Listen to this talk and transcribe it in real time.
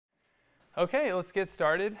Okay, let's get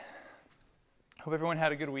started. Hope everyone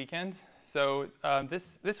had a good weekend. So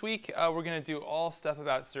this week we're going to do all stuff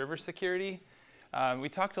about server security. We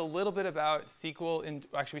talked a little bit about SQL.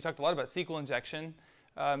 Actually, we talked a lot about SQL injection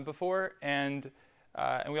before, and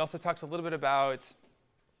we also talked a little bit about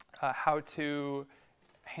how to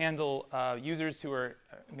handle users who are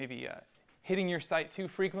maybe hitting your site too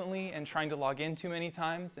frequently and trying to log in too many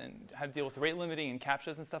times, and how to deal with rate limiting and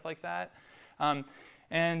CAPTCHAs and stuff like that.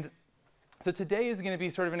 So today is going to be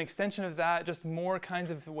sort of an extension of that, just more kinds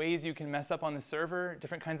of ways you can mess up on the server,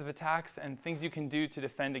 different kinds of attacks, and things you can do to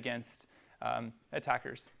defend against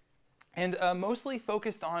attackers. And mostly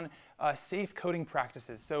focused on safe coding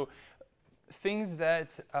practices. So things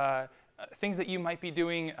that you might be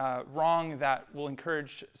doing wrong that will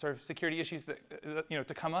encourage sort of security issues that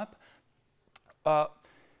to come up,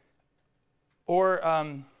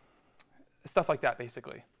 or stuff like that,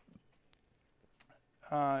 basically.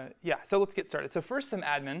 So let's get started. So first, some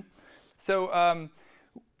admin. So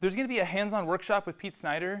there's going to be a hands-on workshop with Pete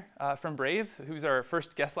Snyder from Brave, who's our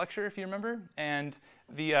first guest lecturer, if you remember. And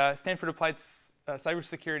the Stanford Applied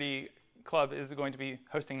Cybersecurity Club is going to be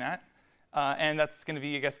hosting that. And that's going to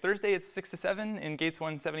be, I guess, Thursday at 6 to 7 in Gates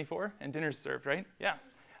 174. And dinner's served, right? Yeah.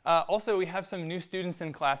 Also, we have some new students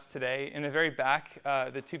in class today. In the very back,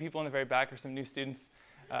 the two people in the very back are some new students.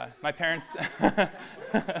 My parents,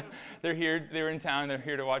 they're here. They were in town. They're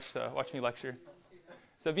here to watch me lecture.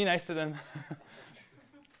 So be nice to them.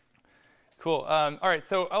 Cool. All right.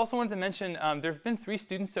 So I also wanted to mention there have been 3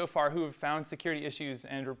 students so far who have found security issues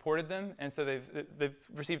and reported them, and so they've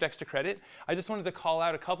received extra credit. I just wanted to call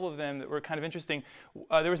out a couple of them that were kind of interesting.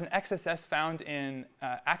 There was an XSS found in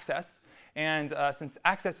Access. And since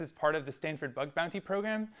Access is part of the Stanford Bug Bounty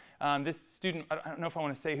program, this student, I don't know if I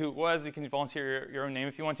want to say who it was. You can volunteer your own name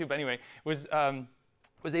if you want to. But anyway, was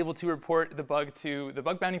able to report the bug to the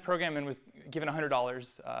Bug Bounty program and was given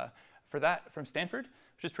 $100 for that from Stanford,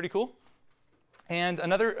 which is pretty cool. And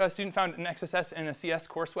another student found an XSS in a CS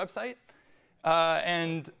course website,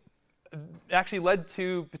 and it actually led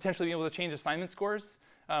to potentially being able to change assignment scores,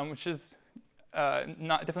 which is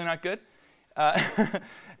definitely not good.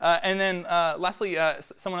 And then lastly,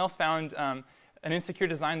 someone else found an insecure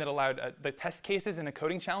design that allowed the test cases in a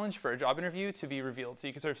coding challenge for a job interview to be revealed. So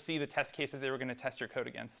you could sort of see the test cases they were going to test your code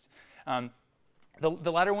against.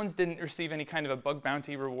 The latter ones didn't receive any kind of a bug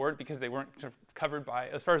bounty reward because they weren't sort of covered by,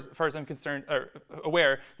 as far as I'm concerned, or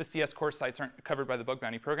aware, the CS course sites aren't covered by the bug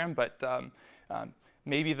bounty program. But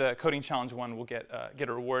maybe the coding challenge one will get a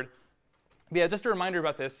reward. But yeah, just a reminder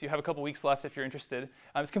about this. You have a couple weeks left if you're interested.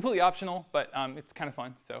 It's completely optional, but it's kind of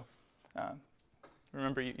fun. So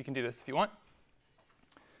remember, you can do this if you want.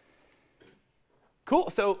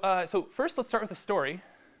 Cool. So first, let's start with a story.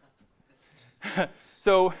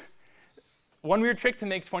 So one weird trick to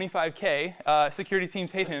make 25K. Security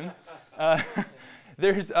teams hate him.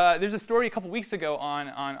 There's a story a couple weeks ago on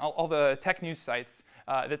all the tech news sites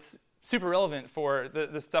that's super relevant for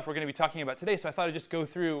the stuff we're going to be talking about today. So I thought I'd just go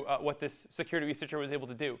through what this security researcher was able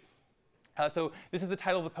to do. So this is the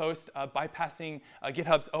title of the post, Bypassing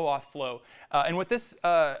GitHub's OAuth flow. And what this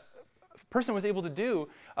person was able to do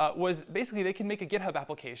was basically they can make a GitHub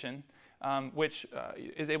application which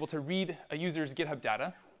is able to read a user's GitHub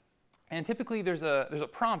data. And typically there's a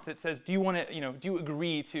prompt that says, do you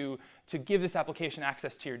agree to give this application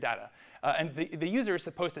access to your data? And the user is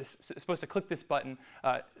supposed to click this button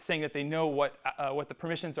saying that they know what the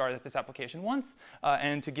permissions are that this application wants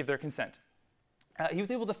and to give their consent. He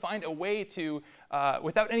was able to find a way to,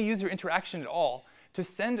 without any user interaction at all, to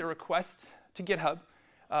send a request to GitHub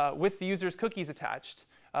with the user's cookies attached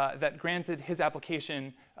that granted his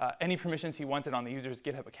application any permissions he wanted on the user's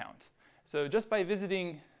GitHub account. So just by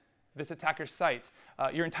visiting this attacker's site,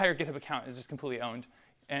 your entire GitHub account is just completely owned.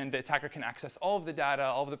 And the attacker can access all of the data,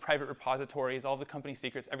 all of the private repositories, all of the company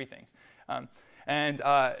secrets, everything.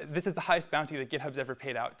 This is the highest bounty that GitHub's ever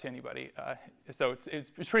paid out to anybody. So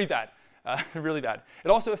it's pretty bad, really bad. It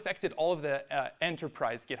also affected all of the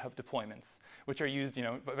enterprise GitHub deployments, which are used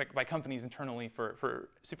by companies internally for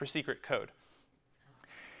super secret code.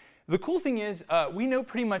 The cool thing is, we know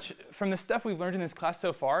pretty much from the stuff we've learned in this class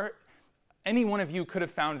so far, any one of you could have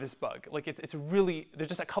found this bug. Like it's really, there's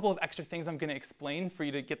just a couple of extra things I'm going to explain for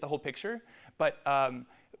you to get the whole picture. But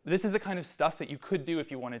this is the kind of stuff that you could do if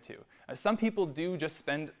you wanted to. Some people do just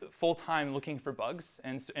spend full time looking for bugs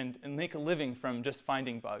and make a living from just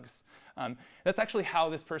finding bugs. That's actually how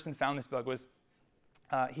this person found this bug. Was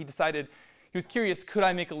he was curious, could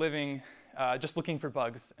I make a living just looking for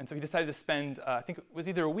bugs? And so he decided to spend, I think it was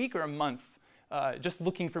either a week or a month, just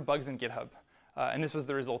looking for bugs in GitHub. And this was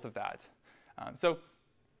the result of that. So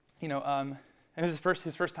And this is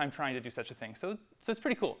his first time trying to do such a thing. So it's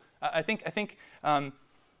pretty cool. I think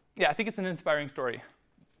it's an inspiring story.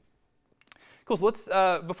 Cool. So let's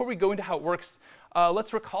before we go into how it works,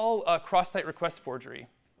 let's recall cross-site request forgery.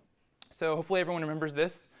 So hopefully everyone remembers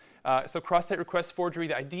this. So cross-site request forgery,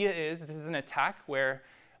 the idea is this is an attack where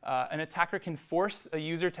an attacker can force a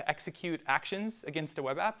user to execute actions against a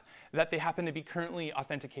web app that they happen to be currently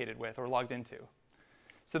authenticated with or logged into.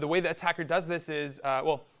 So the way the attacker does this is,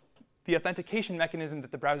 the authentication mechanism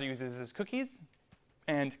that the browser uses is cookies.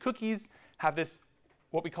 And cookies have this,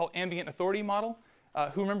 what we call ambient authority model.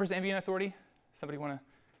 Who remembers ambient authority? Somebody want to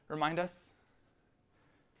remind us?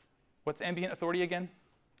 What's ambient authority again?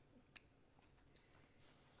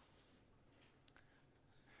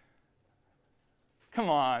 Come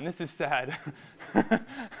on, this is sad.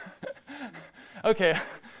 OK,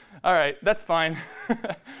 all right, that's fine. Do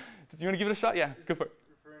you want to give it a shot? Yeah, go for it.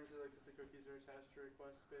 Referring to like the cookies are attached to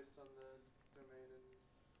requests based on the domain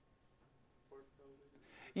and port probably?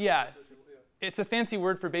 Yeah. It's a fancy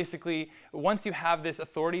word for basically once you have this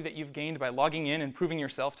authority that you've gained by logging in and proving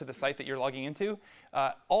yourself to the site that you're logging into,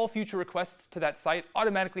 all future requests to that site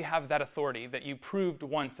automatically have that authority that you proved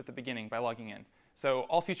once at the beginning by logging in. So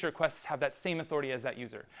all future requests have that same authority as that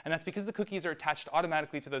user. And that's because the cookies are attached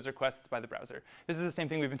automatically to those requests by the browser. This is the same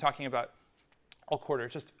thing we've been talking about all quarter,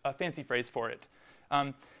 just a fancy phrase for it.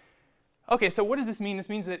 OK, so what does this mean? This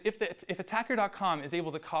means that if attacker.com is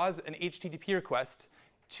able to cause an HTTP request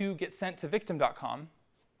to get sent to victim.com,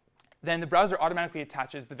 then the browser automatically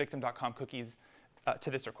attaches the victim.com cookies to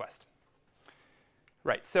this request.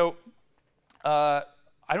 Right, so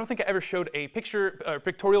I don't think I ever showed a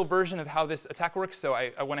pictorial version of how this attack works, so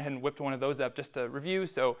I went ahead and whipped one of those up just to review.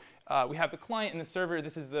 So we have the client and the server.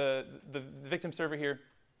 This is the victim server here.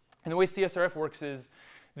 And the way CSRF works is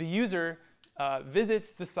the user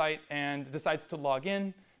visits the site and decides to log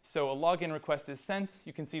in. So a login request is sent.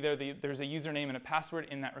 You can see there there's a username and a password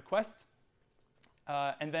in that request.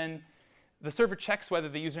 And then the server checks whether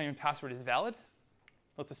the username and password is valid.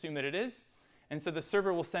 Let's assume that it is. And so the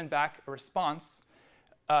server will send back a response.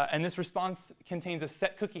 And this response contains a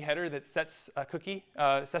set cookie header that sets a cookie,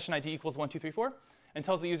 session ID equals 1234, and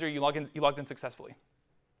tells the user you logged in successfully.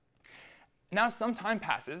 Now some time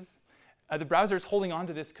passes. The browser is holding on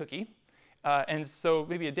to this cookie. And so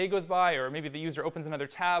maybe a day goes by, or maybe the user opens another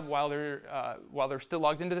tab while they're still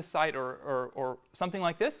logged into the site, or something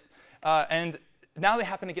like this. And now they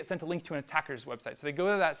happen to get sent a link to an attacker's website. So they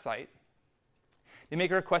go to that site. They make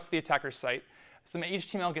a request to the attacker's site. Some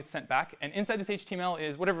HTML gets sent back. And inside this HTML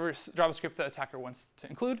is whatever JavaScript the attacker wants to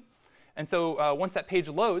include. And so once that page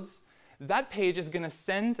loads, that page is going to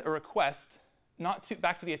send a request not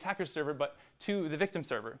back to the attacker's server, but to the victim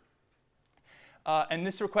server. And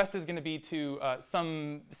this request is going to be to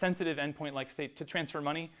some sensitive endpoint, like, say, to transfer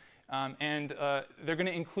money. And they're going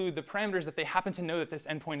to include the parameters that they happen to know that this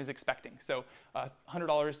endpoint is expecting. So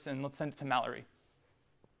 $100, and let's send it to Mallory.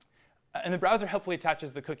 And the browser helpfully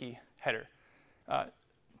attaches the cookie header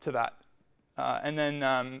to that. And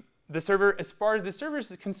then the server, as far as the server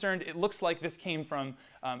is concerned, it looks like this came from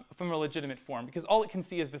a legitimate form, because all it can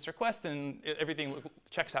see is this request, and everything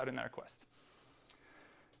checks out in that request.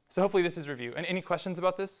 So hopefully this is review. And any questions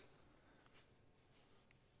about this?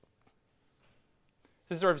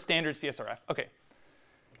 This is sort of standard CSRF. OK,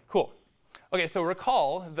 cool. OK, so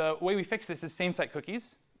recall, the way we fix this is same-site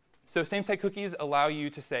cookies. So same-site cookies allow you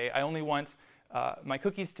to say, I only want my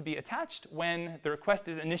cookies to be attached when the request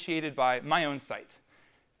is initiated by my own site.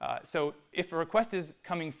 So if a request is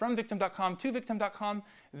coming from victim.com to victim.com,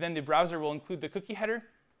 then the browser will include the cookie header.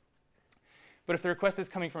 But if the request is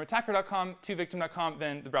coming from attacker.com to victim.com,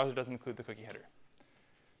 then the browser doesn't include the cookie header.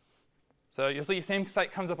 So you'll see the same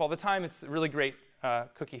site comes up all the time. It's a really great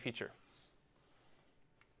cookie feature.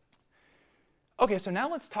 OK, so now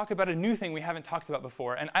let's talk about a new thing we haven't talked about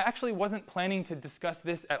before. And I actually wasn't planning to discuss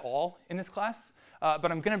this at all in this class.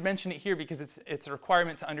 But I'm going to mention it here because it's a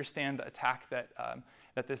requirement to understand the attack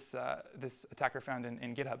that this attacker found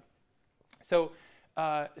in GitHub. So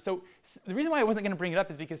the reason why I wasn't going to bring it up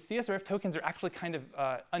is because CSRF tokens are actually kind of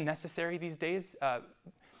unnecessary these days.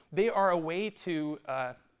 They are a way to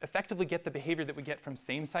effectively get the behavior that we get from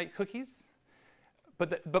same-site cookies,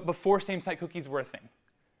 but before same-site cookies were a thing,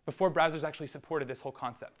 before browsers actually supported this whole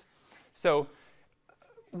concept. So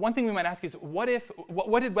one thing we might ask is, what did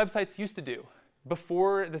websites used to do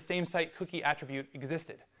before the same-site cookie attribute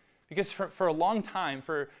existed? Because for a long time,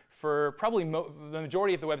 for probably the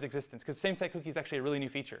majority of the web's existence, because same-site cookie is actually a really new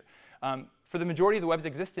feature. For the majority of the web's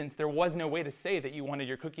existence, there was no way to say that you wanted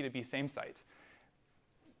your cookie to be same-site.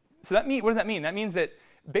 So what does that mean? That means that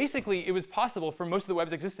basically, it was possible for most of the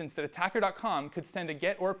web's existence that attacker.com could send a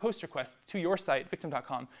GET or a POST request to your site,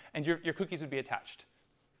 victim.com, and your cookies would be attached.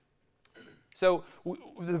 So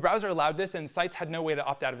the browser allowed this, and sites had no way to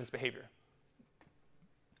opt out of this behavior.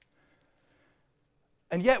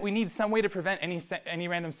 And yet, we need some way to prevent any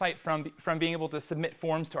random site from being able to submit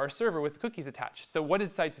forms to our server with cookies attached. So what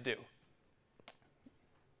did sites do?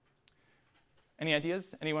 Any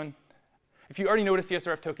ideas? Anyone? If you already know what a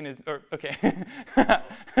CSRF token is, or OK.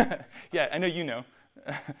 Yeah, I know you know.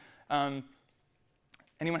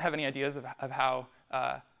 Anyone have any ideas of how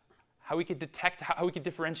we could detect, how we could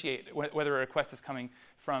differentiate whether a request is coming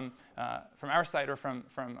from our site or from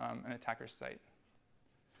an attacker's site?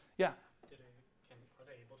 Yeah? Are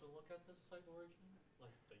they able to look at the site origin,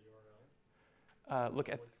 like the URL? Look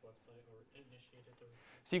at which website or initiated the request?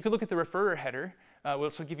 So you could look at the referrer header,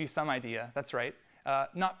 which will give you some idea. That's right.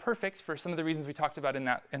 Not perfect for some of the reasons we talked about in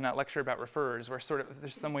that lecture about referrers, where sort of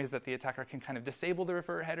there's some ways that the attacker can kind of disable the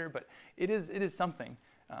referrer header, but it is there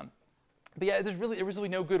But yeah, there was really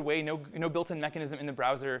no good way, no built-in mechanism in the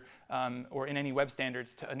browser or in any web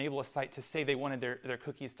standards to enable a site to say they wanted their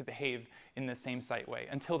cookies to behave in the same site way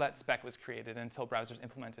until that spec was created, until browsers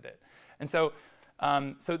implemented it. And so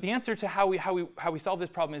the answer to how we solve this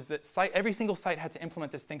problem is that every single site had to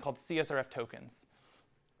implement this thing called CSRF tokens.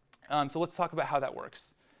 So let's talk about how that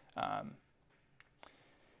works.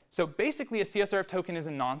 So basically, a CSRF token is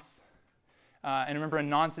a nonce. And remember, a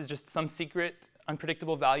nonce is just some secret,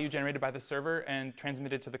 unpredictable value generated by the server and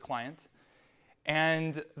transmitted to the client.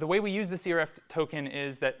 And the way we use the CSRF token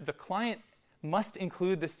is that the client must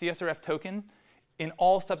include the CSRF token in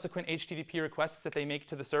all subsequent HTTP requests that they make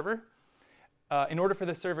to the server in order for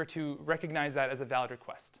the server to recognize that as a valid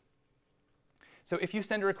request. So if you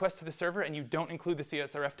send a request to the server and you don't include the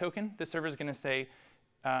CSRF token, the server is going to say,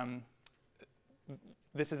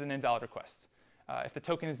 this is an invalid request. If the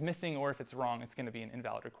token is missing or if it's wrong, it's going to be an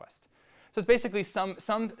invalid request. So it's basically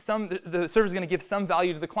the server is going to give some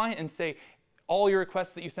value to the client and say, all your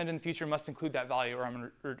requests that you send in the future must include that value, or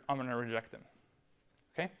I'm going to reject them.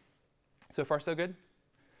 OK? So far, so good?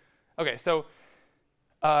 OK, so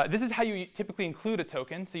this is how you typically include a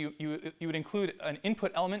token. So you would include an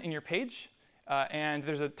input element in your page. And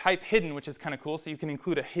there's a type hidden, which is kind of cool. So you can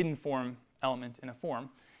include a hidden form element in a form.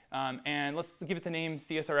 And let's give it the name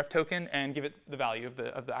CSRF token and give it the value of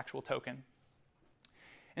the actual token.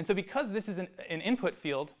 And so because this is an input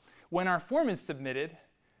field, when our form is submitted,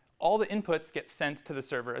 all the inputs get sent to the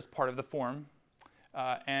server as part of the form.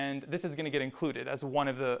 And this is going to get included as one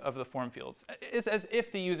of the form fields. It's as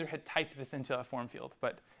if the user had typed this into a form field.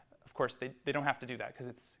 But of course, they don't have to do that, because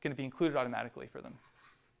it's going to be included automatically for them.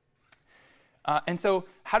 And so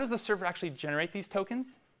how does the server actually generate these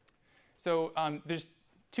tokens? So there's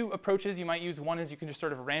two approaches you might use. One is you can just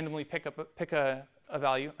sort of randomly pick a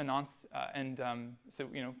value, a nonce, and so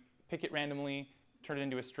pick it randomly, turn it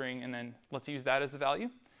into a string, and then let's use that as the value.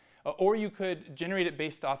 Or you could generate it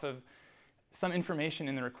based off of some information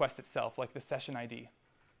in the request itself, like the session ID.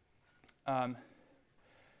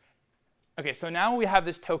 OK, so now we have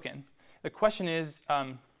this token. The question is,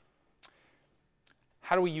 how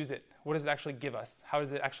do we use it? What does it actually give us? How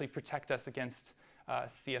does it actually protect us against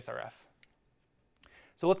CSRF?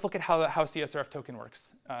 So let's look at how CSRF token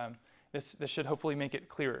works. This should hopefully make it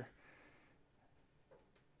clearer.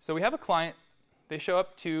 So we have a client. They show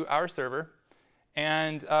up to our server.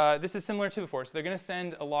 And this is similar to before. So they're going to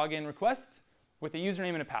send a login request with a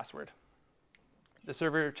username and a password. The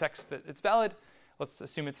server checks that it's valid. Let's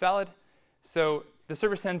assume it's valid. So the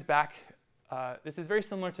server sends back. This is very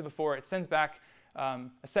similar to before. It sends back a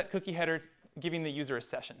set cookie header giving the user a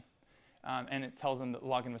session. And it tells them that the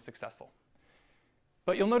login was successful.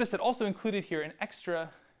 But you'll notice it also included here an extra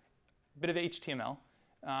bit of HTML,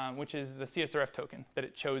 which is the CSRF token that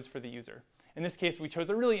it chose for the user. In this case, we chose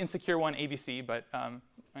a really insecure one, ABC, but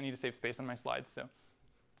I need to save space on my slides.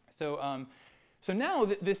 So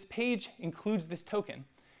now this page includes this token.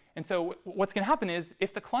 And so what's going to happen is,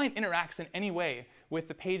 if the client interacts in any way with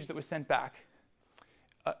the page that was sent back,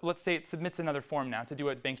 let's say it submits another form now to do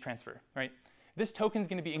a bank transfer, right? This token is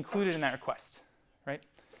going to be included in that request, right?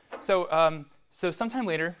 So sometime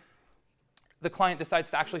later, the client decides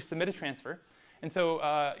to actually submit a transfer. And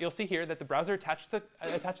so you'll see here that the browser attached the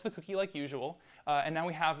cookie like usual. And now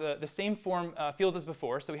we have the same form fields as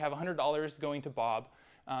before. So we have $100 going to Bob.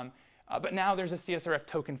 But now there's a CSRF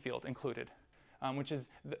token field included, which is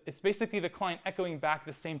it's basically the client echoing back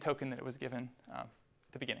the same token that it was given at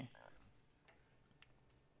the beginning.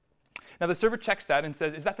 Now the server checks that and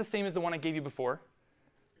says, is that the same as the one I gave you before?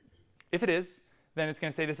 If it is, then it's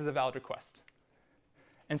going to say this is a valid request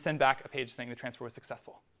and send back a page saying the transfer was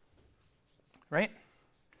successful. Right?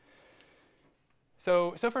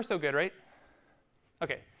 So far so good, right?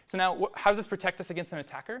 OK, so now how does this protect us against an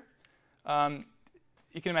attacker?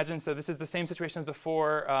 You can imagine, so this is the same situation as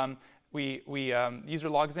before. User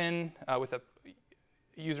logs in with a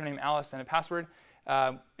username Alice and a password.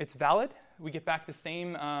 It's valid. We get back the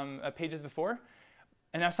same page as before.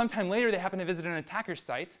 And now sometime later, they happen to visit an attacker's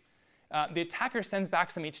site. The attacker sends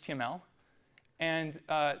back some HTML. And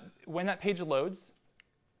when that page loads,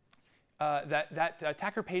 that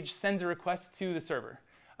attacker page sends a request to the server.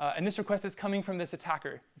 And this request is coming from this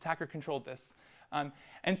attacker. Attacker controlled this.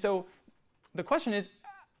 And so the question is,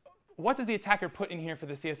 what does the attacker put in here for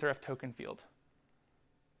the CSRF token field?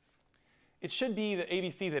 It should be the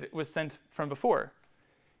ABC that it was sent from before.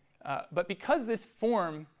 But because this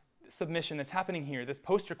form submission that's happening here, this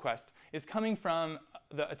post request, is coming from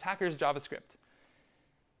the attacker's JavaScript,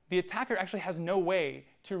 the attacker actually has no way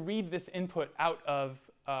to read this input out of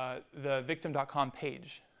the victim.com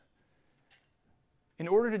page. In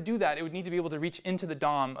order to do that, it would need to be able to reach into the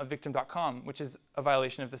DOM of victim.com, which is a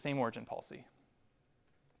violation of the same origin policy.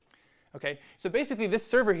 Okay, so basically this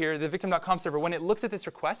server here, the victim.com server, when it looks at this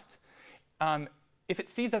request, if it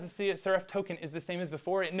sees that the CSRF token is the same as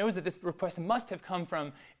before, it knows that this request must have come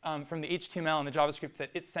from the HTML and the JavaScript that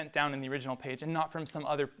it sent down in the original page and not from some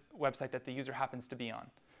other website that the user happens to be on.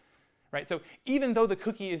 Right? So even though the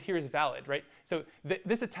cookie here is valid, right? So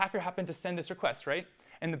this attacker happened to send this request, right?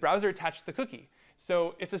 And the browser attached the cookie.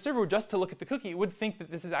 So if the server were just to look at the cookie, it would think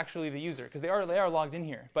that this is actually the user, because they are logged in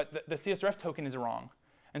here. But the CSRF token is wrong.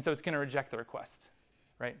 And so it's going to reject the request,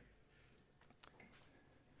 right?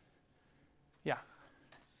 Yeah?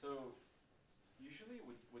 So usually,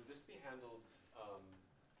 would this be handled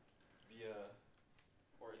via,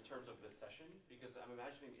 or in terms of this session? Because I'm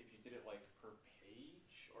imagining if you did it like per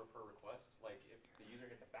page or per request, like if the user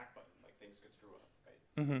hit the back button, like things could screw up, right?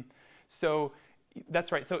 Mm-hmm. So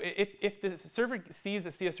that's right. So if the server sees a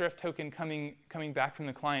CSRF token coming back from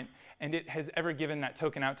the client, and it has ever given that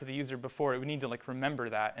token out to the user before, it would need to like remember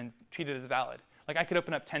that and treat it as valid. Like I could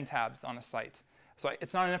open up 10 tabs on a site. So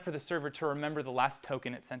it's not enough for the server to remember the last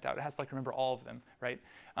token it sent out. It has to like remember all of them, right?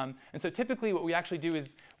 And so typically what we actually do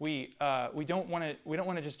is we don't want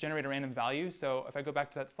to just generate a random value. So if I go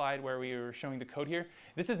back to that slide where we were showing the code here,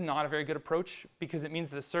 this is not a very good approach because it means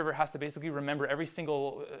that the server has to basically remember every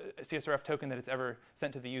single CSRF token that it's ever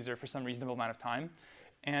sent to the user for some reasonable amount of time.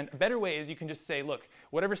 And a better way is you can just say, look,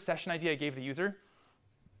 whatever session ID I gave the user,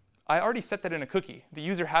 I already set that in a cookie. The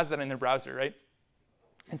user has that in their browser, right?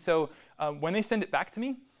 And so when they send it back to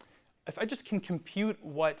me, if I just can compute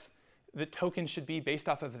what the token should be based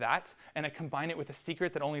off of that, and I combine it with a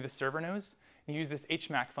secret that only the server knows, and use this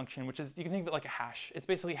HMAC function, which is, you can think of it like a hash. It's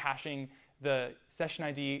basically hashing the session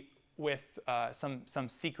ID with some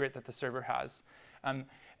secret that the server has.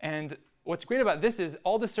 And what's great about this is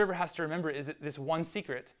all the server has to remember is this one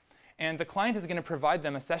secret. And the client is going to provide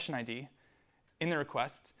them a session ID in the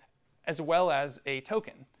request, as well as a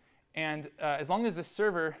token. And as long as the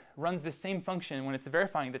server runs the same function when it's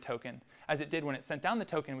verifying the token as it did when it sent down the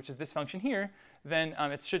token, which is this function here, then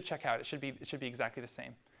it should check out. It should be exactly the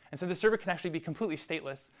same. And so the server can actually be completely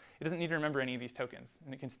stateless. It doesn't need to remember any of these tokens,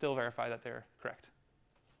 and it can still verify that they're correct.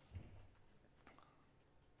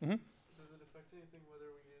 Mm-hmm. Does it affect anything whether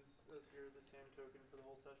we use as here the same token for the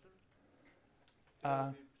whole session? That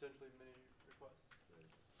would be potentially many requests.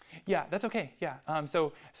 Right? Yeah, that's OK. Yeah.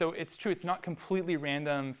 So it's true. It's not completely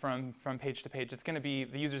random from page to page. It's going to be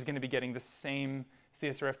the user's going to be getting the same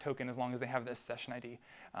CSRF token as long as they have this session ID.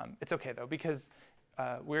 It's OK though, because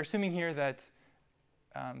we're assuming here that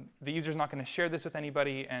the user's not going to share this with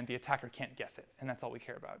anybody, and the attacker can't guess it, and that's all we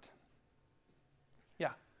care about.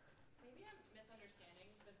 Yeah. Maybe I'm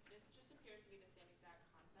misunderstanding, but this just appears to be the same exact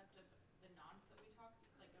concept of the nonce that we talked,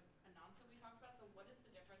 like a nonce that we talked about. So what is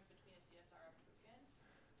the difference between a CSRF token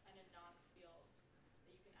and a nonce field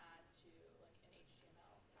that you can add to like an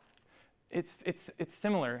HTML tag? It's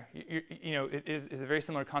similar. You know, it is a very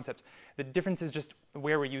similar concept. The difference is just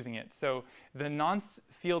where we're using it. So the nonce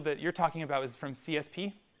field that you're talking about is from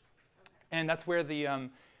CSP, and that's where the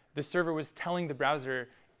server was telling the browser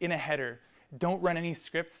in a header, don't run any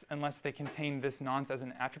scripts unless they contain this nonce as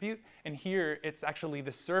an attribute. And here, it's actually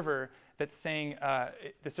the server that's saying,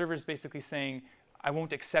 the server is basically saying, I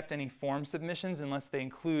won't accept any form submissions unless they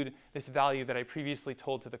include this value that I previously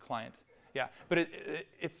told to the client. Yeah, but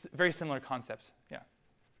it's a very similar concept. Yeah.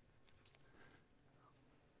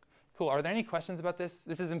 Cool. Are there any questions about this?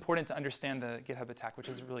 This is important to understand the GitHub attack, which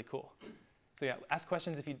is really cool. So yeah, ask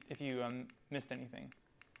questions if you missed anything.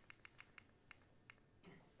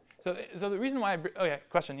 So the reason why oh yeah,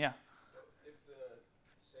 question, yeah. So if the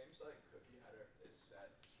same site cookie header is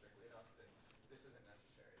set strictly enough, then this isn't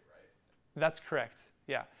necessary, right? That's correct.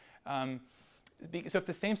 Yeah. So if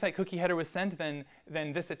the same site cookie header was sent, then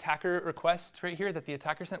this attacker request right here that the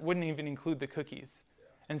attacker sent wouldn't even include the cookies.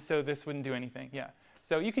 And so this wouldn't do anything. Yeah.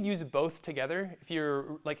 So you could use both together. If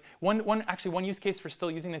you're like one use case for still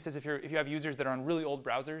using this is if you have users that are on really old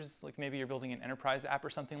browsers, like maybe you're building an enterprise app or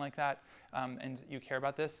something like that, and you care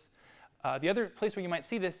about this. The other place where you might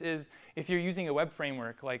see this is if you're using a web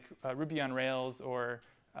framework like Ruby on Rails or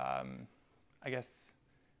I guess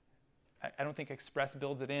I don't think Express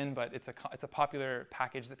builds it in, but it's a popular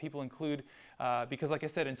package that people include because, like I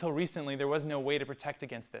said, until recently there was no way to protect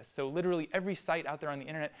against this. So literally every site out there on the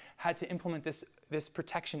internet had to implement this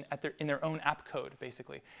protection in their own app code,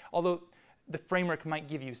 basically. Although the framework might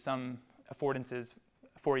give you some affordances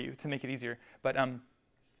for you to make it easier, but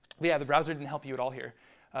yeah, the browser didn't help you at all here.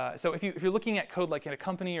 So if you're looking at code like in a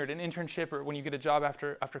company or at an internship or when you get a job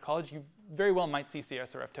after college, you very well might see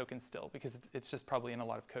CSRF tokens still because it's just probably in a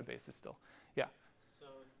lot of code bases still. Yeah. So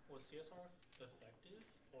was CSRF effective,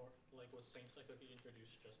 or like was same-site cookie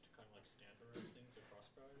introduced just to kind of like standardize things across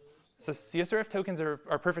browsers? So CSRF tokens are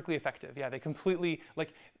perfectly effective. Yeah, they completely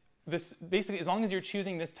like this. Basically, as long as you're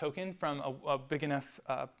choosing this token from a big enough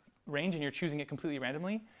range and you're choosing it completely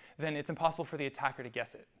randomly, then it's impossible for the attacker to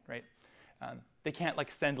guess it, right? They can't like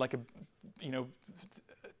send like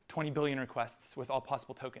 20 billion requests with all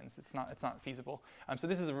possible tokens. It's not feasible. So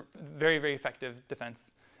this is a very, very effective defense.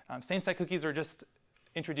 Same-site cookies are just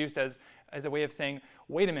introduced as a way of saying,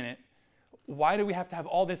 wait a minute, why do we have to have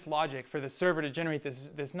all this logic for the server to generate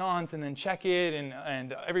this nonce and then check it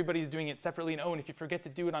and everybody's doing it separately? And if you forget to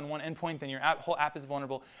do it on one endpoint, then your whole app is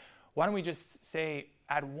vulnerable. Why don't we just say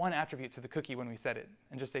add one attribute to the cookie when we set it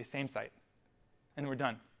and just say same-site, and we're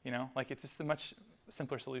done? You know, like it's just a much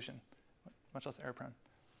simpler solution, much less error prone.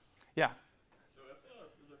 Yeah. So if the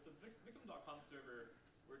victim.com server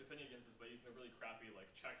we're defending against is by using a really crappy like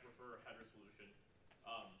check refer header solution,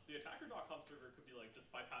 the attacker.com server could be like just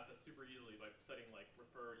bypass it super easily by setting like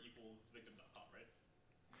refer equals victim.com, right?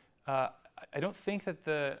 I don't think that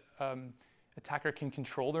the attacker can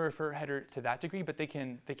control the refer header to that degree, but they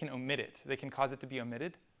can omit it. They can cause it to be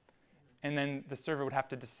omitted, and then the server would have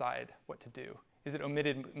to decide what to do. Is it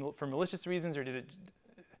omitted for malicious reasons, or did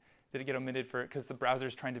it get omitted because the browser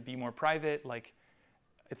is trying to be more private? Like,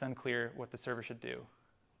 it's unclear what the server should do. Okay.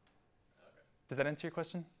 Does that answer your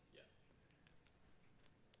question? Yeah.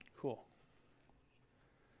 Cool.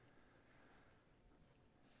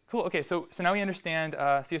 Cool. Okay. So now we understand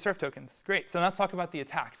CSRF tokens. Great. So now let's talk about the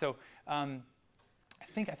attack. So I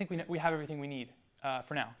think we have everything we need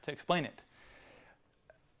for now to explain it.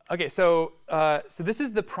 OK, so this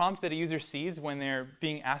is the prompt that a user sees when they're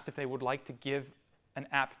being asked if they would like to give an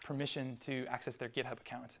app permission to access their GitHub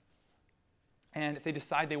account. And if they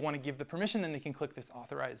decide they want to give the permission, then they can click this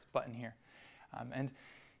authorize button here. And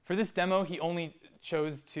for this demo, he only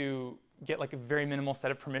chose to get like a very minimal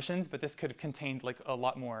set of permissions, but this could have contained like a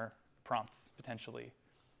lot more prompts potentially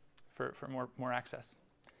for more access.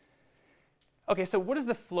 OK, so what is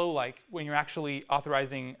the flow like when you're actually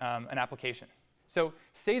authorizing an application? So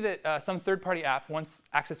say that some third-party app wants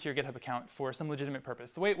access to your GitHub account for some legitimate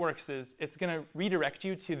purpose. The way it works is it's going to redirect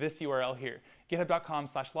you to this URL here,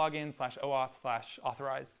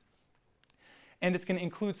 github.com/login/oauth/authorize. And it's going to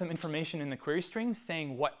include some information in the query string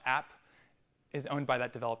saying what app is owned by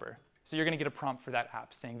that developer. So you're going to get a prompt for that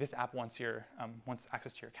app saying this app wants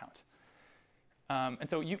access to your account. And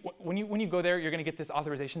so when you go there, you're going to get this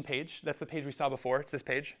authorization page. That's the page we saw before. It's this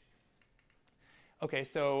page. OK,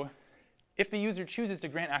 so if the user chooses to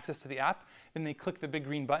grant access to the app, then they click the big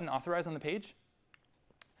green button, authorize, on the page.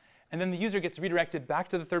 And then the user gets redirected back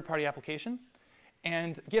to the third-party application.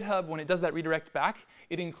 And GitHub, when it does that redirect back,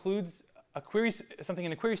 it includes something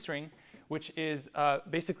in a query string, which is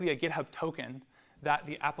basically a GitHub token that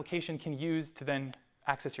the application can use to then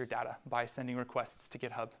access your data by sending requests to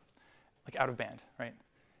GitHub, like out of band, right?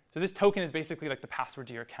 So this token is basically like the password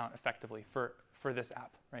to your account, effectively, for this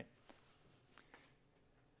app, right?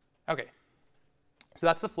 OK. So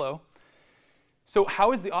that's the flow. So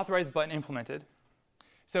how is the authorize button implemented?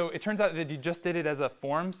 So it turns out that you just did it as a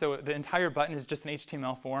form. So the entire button is just an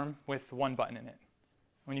HTML form with one button in it.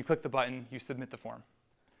 When you click the button, you submit the form.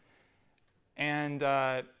 And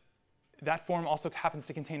that form also happens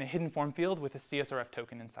to contain a hidden form field with a CSRF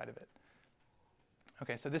token inside of it.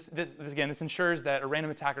 OK, so this ensures that a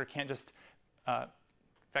random attacker can't just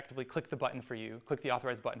effectively click the button for you, click the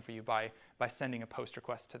authorize button for you by sending a post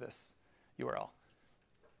request to this URL.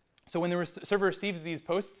 So when the server receives these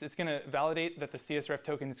posts, it's going to validate that the CSRF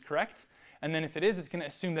token is correct. And then if it is, it's going to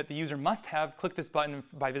assume that the user must have clicked this button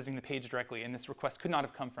by visiting the page directly. And this request could not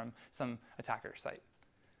have come from some attacker site.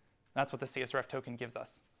 That's what the CSRF token gives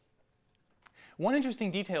us. One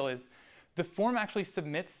interesting detail is the form actually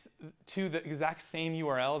submits to the exact same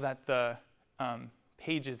URL that the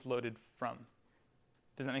page is loaded from.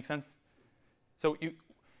 Does that make sense? So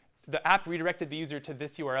the app redirected the user to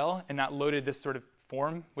this URL, and that loaded this sort of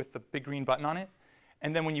form with the big green button on it.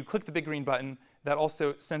 And then when you click the big green button, that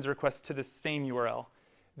also sends a request to the same URL.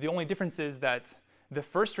 The only difference is that the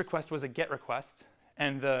first request was a GET request,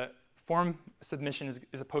 and the form submission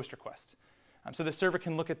is a POST request. So the server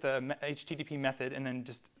can look at the HTTP method and then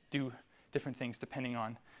just do different things depending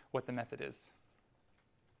on what the method is.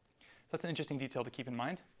 So that's an interesting detail to keep in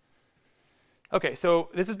mind. OK, so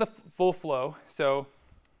this is the full flow. So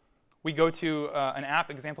we go to an app,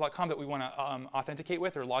 example.com, that we want to authenticate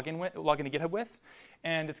with or log into GitHub with.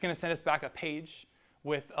 And it's going to send us back a page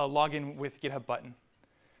with a login with GitHub button.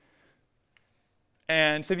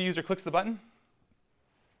 And say the user clicks the button.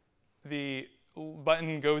 The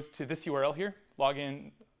button goes to this URL here,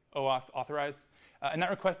 login, OAuth, authorize. And that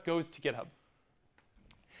request goes to GitHub.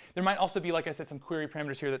 There might also be, like I said, some query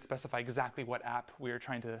parameters here that specify exactly what app we're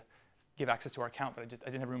trying to give access to our account, but I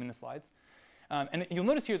didn't have room in the slides. And you'll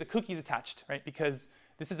notice here the cookie is attached, right? Because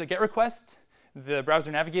this is a GET request. The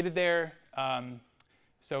browser navigated there.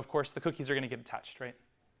 So of course, the cookies are going to get attached, right?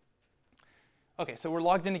 OK, so we're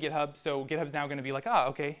logged into GitHub. So GitHub's now going to be like,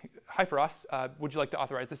 OK, hi Faraz, would you like to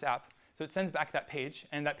authorize this app? So it sends back that page,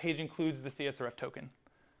 and that page includes the CSRF token.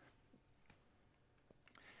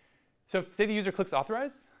 So if, say the user clicks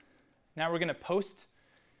authorize, now we're going to post.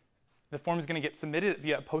 The form is going to get submitted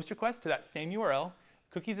via a POST request to that same URL,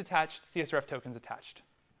 cookies attached, CSRF tokens attached,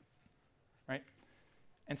 right?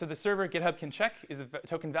 And so the server, GitHub, can check, is the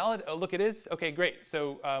token valid? Oh, look, it is. OK, great.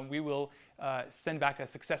 So we will send back a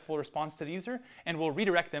successful response to the user, and we'll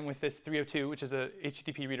redirect them with this 302, which is a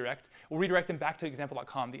HTTP redirect. We'll redirect them back to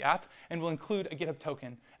example.com, the app, and we'll include a GitHub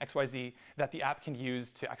token, XYZ, that the app can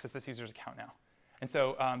use to access this user's account now. And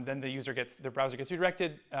so then the browser gets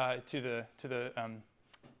redirected to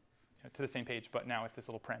the same page, but now with this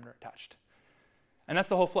little parameter attached. And that's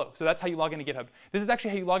the whole flow. So that's how you log into GitHub. This is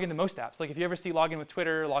actually how you log into most apps. Like if you ever see login with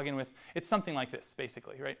Twitter, login with, it's something like this,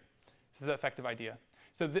 basically, right? This is the effective idea.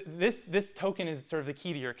 So this token is sort of the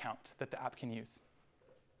key to your account that the app can use.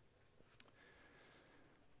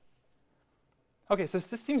 OK, so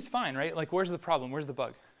this seems fine, right? Like, where's the problem? Where's the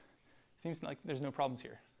bug? Seems like there's no problems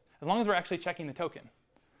here, as long as we're actually checking the token.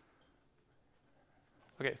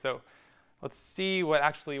 OK, so let's see what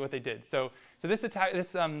they did. So this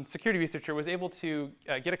security researcher was able to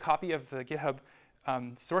get a copy of the GitHub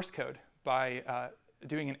source code by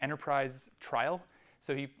doing an enterprise trial.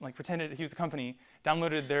 So he pretended he was a company,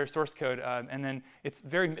 downloaded their source code, and then it's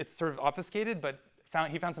sort of obfuscated, but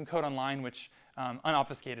he found some code online which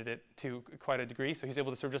unobfuscated it to quite a degree. So he's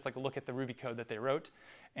able to sort of just look at the Ruby code that they wrote,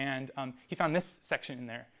 and he found this section in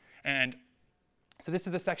there. And so this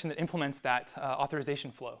is the section that implements that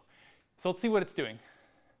authorization flow. So let's see what it's doing.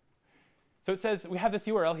 So it says we have this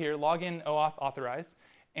URL here, login, OAuth, authorize.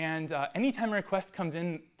 And anytime a request comes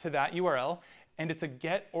in to that URL, and it's a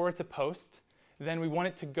GET or it's a POST, then we want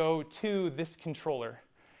it to go to this controller.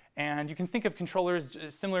 And you can think of controllers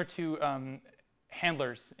similar to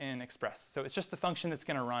handlers in Express. So it's just the function that's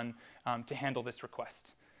going to run to handle this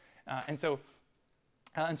request. And so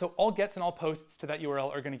all GETs and all POSTs to that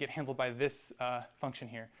URL are going to get handled by this function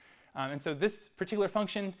here. And so this particular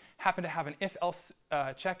function happened to have an if-else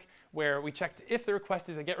check, where we checked if the request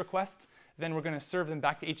is a GET request, then we're going to serve them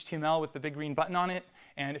back the HTML with the big green button on it.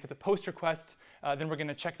 And if it's a POST request, then we're going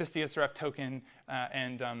to check the CSRF token.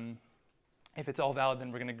 And if it's all valid,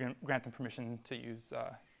 then we're going to grant them permission to use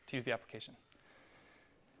the application.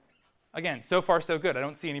 Again, so far so good. I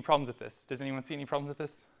don't see any problems with this. Does anyone see any problems with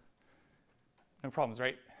this? No problems,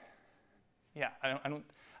 right? Yeah, I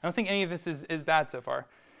don't think any of this is bad so far.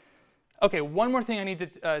 OK, one more thing I need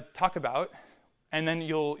to talk about, and then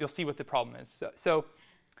you'll see what the problem is. So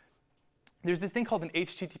there's this thing called an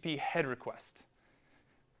HTTP head request.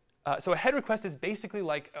 So a head request is basically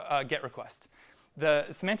like a GET request. The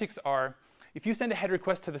semantics are, if you send a head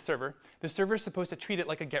request to the server is supposed to treat it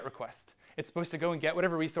like a GET request. It's supposed to go and get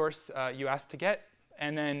whatever resource you asked to get,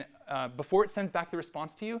 and then before it sends back the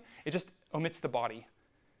response to you, it just omits the body.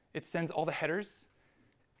 It sends all the headers,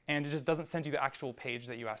 and it just doesn't send you the actual page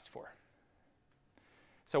that you asked for.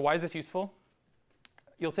 So why is this useful?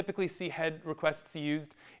 You'll typically see head requests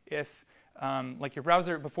used if, like your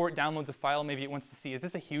browser, before it downloads a file, maybe it wants to see, is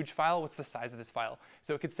this a huge file? What's the size of this file?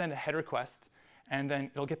 So it could send a head request, and then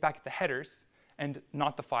it'll get back the headers and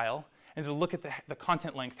not the file. And it'll look at the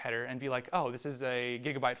content length header and be like, oh, this is a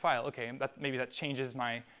gigabyte file. OK, maybe that changes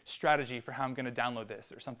my strategy for how I'm going to download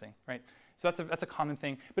this or something, right? So that's a common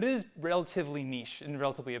thing, but it is relatively niche and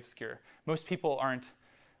relatively obscure. Most people aren't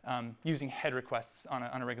using head requests on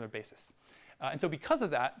a regular basis. And so because of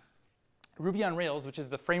that, Ruby on Rails, which is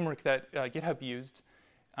the framework that GitHub used,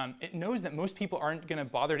 it knows that most people aren't going to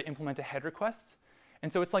bother to implement a head request.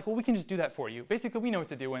 And so it's like, well, we can just do that for you. Basically, we know what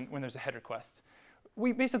to do when there's a head request.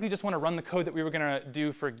 We basically just want to run the code that we were going to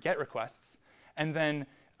do for GET requests. And then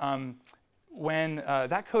when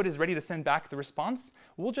that code is ready to send back the response,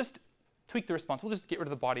 we'll just tweak the response. We'll just get rid of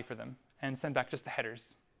the body for them and send back just the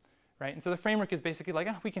headers. Right? And so the framework is basically like,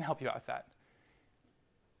 we can help you out with that.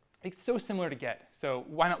 It's so similar to GET, so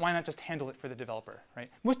why not just handle it for the developer, right?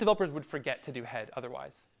 Most developers would forget to do head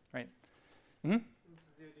otherwise, right? Mm-hmm? This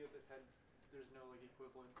is the idea that head, there's no like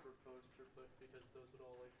equivalent for post or put because those would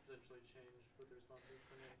all like potentially change with the responses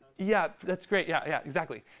from the account. Yeah, that's great. Yeah,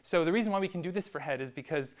 exactly. So the reason why we can do this for head is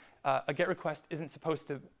because a GET request isn't supposed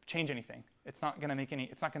to change anything. It's not going to make any.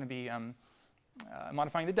 It's not going to be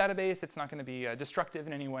modifying the database. It's not going to be destructive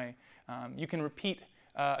in any way. You can repeat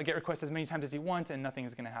a GET request as many times as you want, and nothing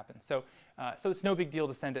is going to happen. So it's no big deal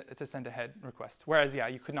to send a head request. Whereas, yeah,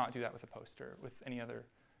 you could not do that with a post or with any other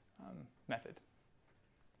method.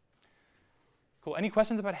 Cool. Any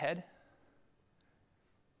questions about head?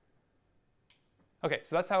 OK,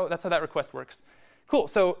 so that's how that request works. Cool.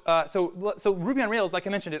 So Ruby on Rails, like I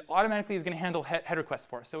mentioned, it automatically is going to handle head requests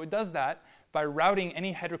for us. So it does that by routing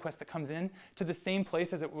any head request that comes in to the same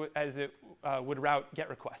place as it would route GET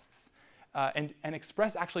requests. And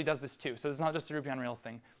Express actually does this too. So it's not just a Ruby on Rails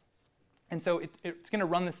thing. And so it's going to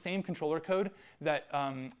run the same controller code that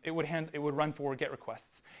it would run for GET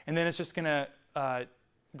requests. And then it's just going to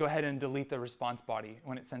go ahead and delete the response body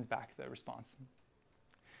when it sends back the response.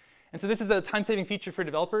 And so this is a time-saving feature for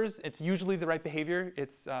developers. It's usually the right behavior.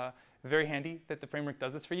 It's very handy that the framework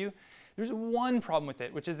does this for you. There's one problem with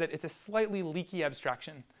it, which is that it's a slightly leaky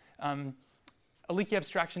abstraction. A leaky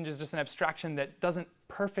abstraction is just an abstraction that doesn't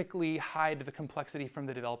perfectly hide the complexity from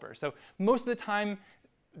the developer. So most of the time,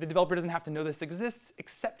 the developer doesn't have to know this exists,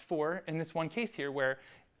 except for in this one case here, where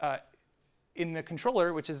in the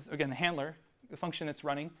controller, which is, again, the handler, the function that's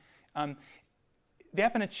running, they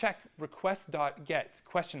happen to check request.get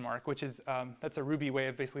question mark, which is that's a Ruby way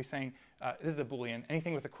of basically saying this is a Boolean.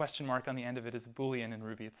 Anything with a question mark on the end of it is a Boolean in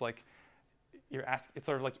Ruby. It's like it's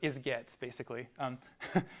sort of like isGet, basically.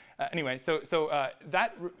 Anyway, so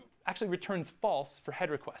that actually returns false for head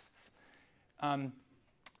requests.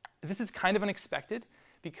 This is kind of unexpected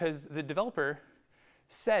because the developer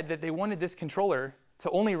said that they wanted this controller to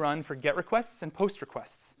only run for GET requests and POST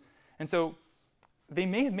requests. And so they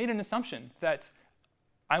may have made an assumption that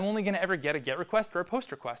I'm only going to ever get a GET request or a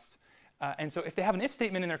POST request. And so if they have an if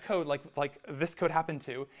statement in their code, like this code happened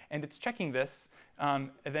to, and it's checking this,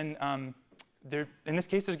 then in this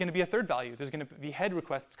case, there's going to be a third value. There's going to be head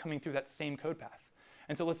requests coming through that same code path.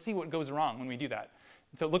 And so let's see what goes wrong when we do that.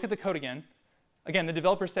 So look at the code again. Again, the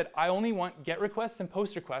developer said, I only want GET requests and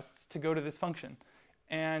POST requests to go to this function.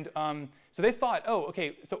 And so they thought, oh,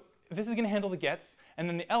 OK, so this is going to handle the gets, and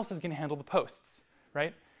then the else is going to handle the posts,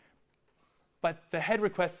 right? But the head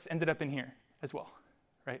requests ended up in here as well,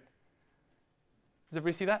 right? Does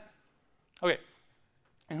everybody see that? OK.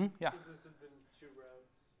 Mm-hmm. Yeah. So this had been two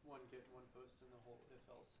routes, one get, one post, and the whole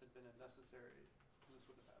if-else had been unnecessary. This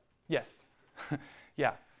would have happened. Yes.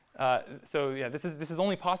 Yeah. So yeah, this is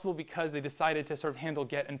only possible because they decided to sort of handle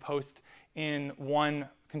get and post in one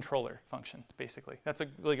controller function, basically. That's a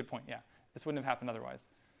really good point. Yeah, this wouldn't have happened otherwise.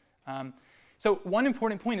 So one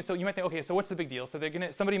important point is, so you might think, okay, so what's the big deal? So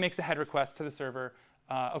somebody makes a head request to the server.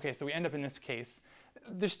 Okay, so we end up in this case.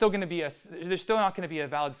 There's still not going to be a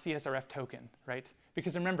valid CSRF token, right?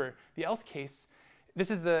 Because remember, the else case,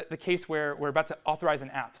 this is the case where we're about to authorize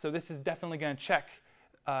an app. So this is definitely going to check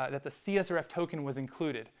that the CSRF token was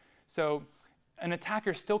included. So an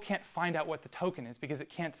attacker still can't find out what the token is because it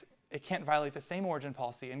can't violate the same origin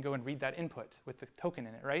policy and go and read that input with the token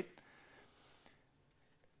in it, right?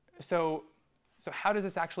 So how does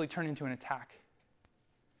this actually turn into an attack?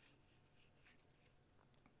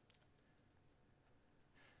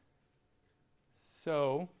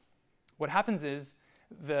 So what happens is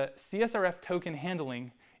the CSRF token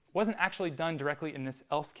handling wasn't actually done directly in this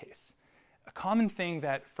else case. A common thing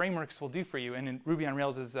that frameworks will do for you, and in Ruby on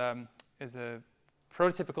Rails is a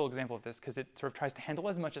prototypical example of this because it sort of tries to handle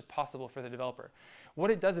as much as possible for the developer. What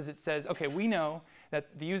it does is it says, OK, we know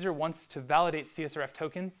that the user wants to validate CSRF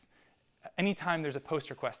tokens anytime there's a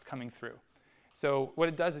post request coming through. So what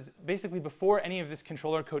it does is basically before any of this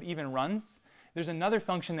controller code even runs, there's another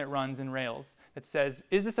function that runs in Rails that says,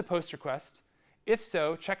 is this a post request? If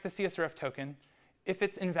so, check the CSRF token. If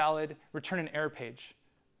it's invalid, return an error page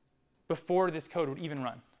before this code would even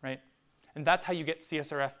run, right? And that's how you get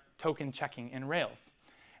CSRF token checking in Rails.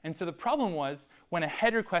 And so the problem was, when a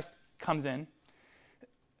head request comes in,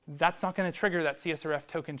 that's not going to trigger that CSRF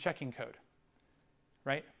token checking code,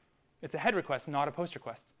 right? It's a head request, not a post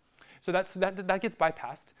request. So that gets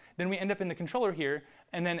bypassed. Then we end up in the controller here,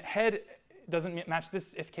 and then head doesn't match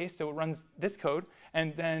this if case, so it runs this code.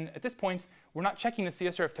 And then at this point, we're not checking the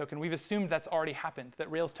CSRF token. We've assumed that's already happened, that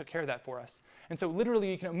Rails took care of that for us. And so literally,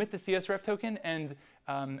 you can omit the CSRF token, and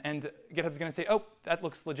GitHub's going to say, oh, that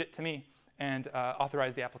looks legit to me, and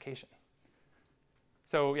authorize the application.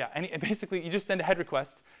 So yeah, basically, you just send a head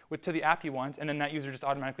request to the app you want, and then that user just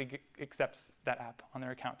automatically accepts that app on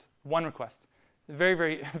their account. One request. Very,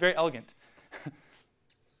 very, very elegant.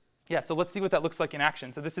 Yeah, so let's see what that looks like in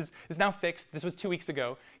action. So this is now fixed. This was 2 weeks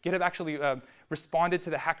ago. GitHub actually responded to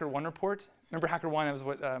the HackerOne report. Remember HackerOne? That was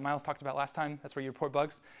what Miles talked about last time. That's where you report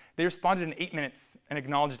bugs. They responded in 8 minutes and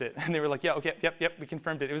acknowledged it. And they were like, yeah, okay, yep, we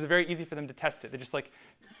confirmed it. It was very easy for them to test it. They just like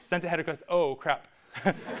sent a head request. Oh, crap.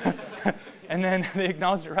 And then they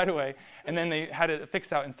acknowledged it right away. And then they had it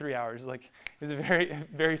fixed out in 3 hours. Like, it was a very,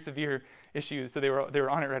 very severe issue. So they were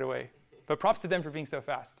on it right away. But props to them for being so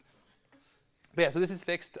fast. But yeah, so this is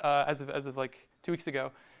fixed as of like 2 weeks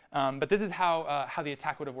ago. But this is how the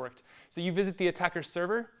attack would have worked. So you visit the attacker's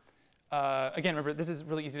server. Again, remember, this is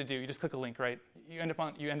really easy to do. You just click a link, right? You end up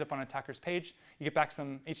on an attacker's page. You get back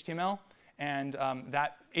some HTML. And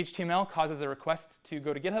that HTML causes a request to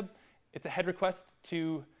go to GitHub. It's a head request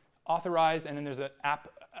to authorize. And then there's an app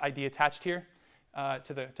ID attached here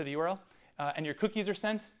to the URL. And your cookies are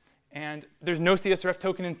sent. And there's no CSRF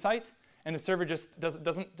token in sight. And the server just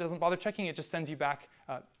doesn't bother checking. It just sends you back,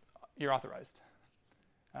 you're authorized.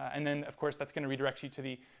 And then, of course, that's going to redirect you to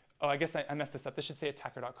the, oh, I guess I messed this up. This should say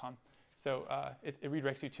attacker.com. So it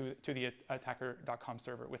redirects you to the attacker.com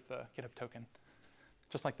server with the GitHub token,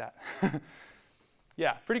 just like that.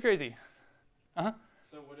 Yeah, pretty crazy.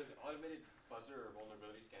 So would an automated fuzzer or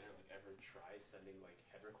vulnerability scanner ever try sending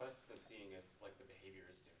head requests and seeing if the behavior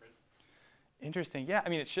is different? Interesting. Yeah, I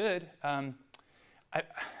mean, it should.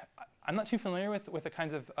 I'm not too familiar with the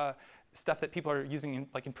kinds of stuff that people are using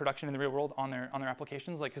in production in the real world on their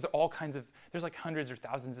applications. Because all kinds of, there's hundreds or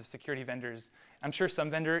thousands of security vendors. I'm sure some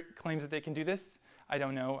vendor claims that they can do this. I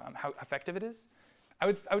don't know how effective it is. I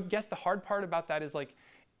would guess the hard part about that is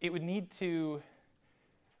it would need to,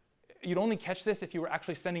 you'd only catch this if you were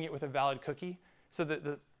actually sending it with a valid cookie. So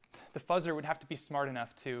the fuzzer would have to be smart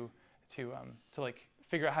enough to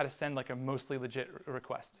figure out how to send a mostly legit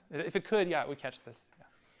request. If it could, yeah, it would catch this. Yeah.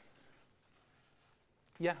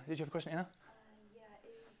 Yeah, did you have a question, Anna? Yeah,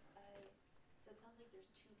 so it sounds like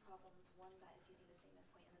there's two problems. One that it's using the same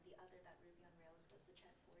endpoint, and then the other that Ruby on Rails does the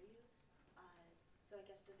check for you. So I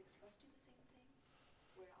guess, does Express do the same thing,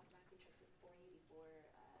 where it automatically checks it for you before,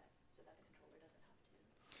 so that the controller doesn't have to?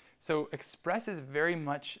 So Express is very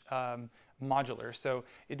much modular. So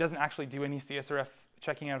it doesn't actually do any CSRF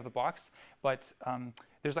checking out of the box, but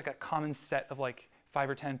there's a common set of 5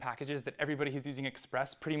 or 10 packages that everybody who's using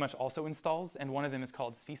Express pretty much also installs, and one of them is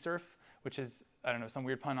called CSRF, which is, I don't know, some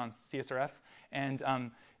weird pun on CSRF,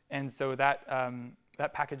 and so that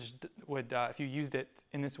package would, if you used it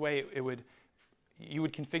in this way, you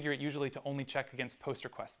would configure it usually to only check against post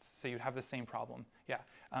requests, so you'd have the same problem. Yeah,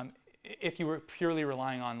 if you were purely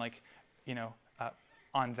relying on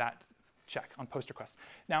on that check on post requests.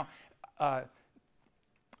 Now.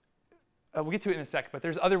 We'll get to it in a sec, but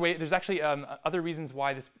there's actually other reasons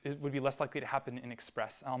why this would be less likely to happen in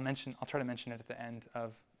Express. I'll try to mention it at the end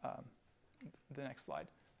of the next slide.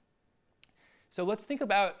 So let's think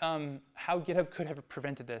about how GitHub could have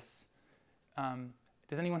prevented this.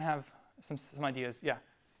 Does anyone have some ideas? Yeah.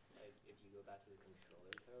 If you go back to the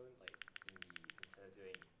controller code, instead of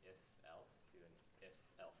doing if else, do an if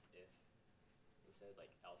else if instead of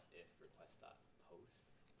else if request.post.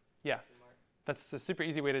 Yeah. That's a super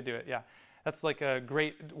easy way to do it, yeah. That's a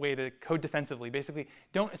great way to code defensively. Basically,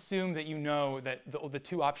 don't assume that you know that the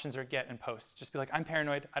two options are get and post. Just be like, I'm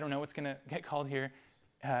paranoid. I don't know what's going to get called here.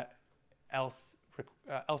 Else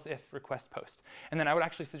if request post. And then I would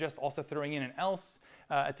actually suggest also throwing in an else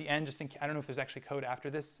at the end, just in case. I don't know if there's actually code after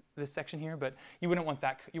this section here, but you wouldn't want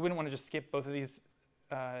that. You wouldn't want to just skip both of these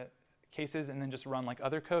cases and then just run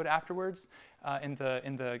other code afterwards in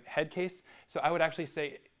the head case. So I would actually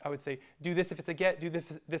say, do this if it's a get, do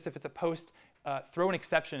this if it's a post, throw an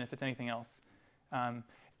exception if it's anything else.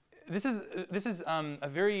 This is a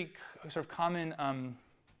very sort of common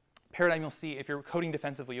paradigm you'll see if you're coding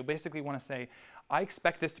defensively. You'll basically want to say, I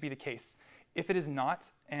expect this to be the case. If it is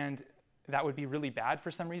not, and that would be really bad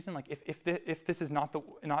for some reason. Like if this is not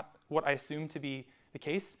what I assume to be the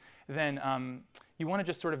case, then you want to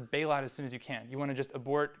just sort of bail out as soon as you can. You want to just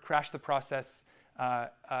abort, crash the process,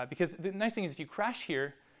 because the nice thing is if you crash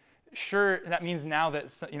here, sure, that means now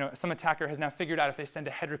that some attacker has now figured out if they send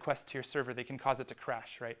a head request to your server, they can cause it to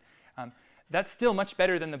crash, right? That's still much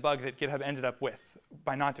better than the bug that GitHub ended up with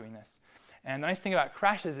by not doing this. And the nice thing about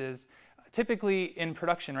crashes is typically in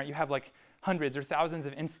production, right, you have like hundreds or thousands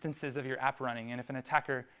of instances of your app running, and if an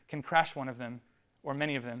attacker can crash one of them or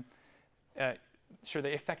many of them, sure,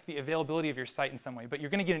 they affect the availability of your site in some way, but you're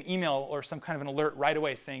going to get an email or some kind of an alert right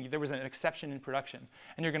away saying there was an exception in production,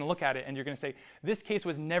 and you're going to look at it and you're going to say, this case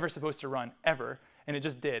was never supposed to run ever, and it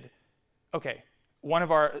just did. Okay, one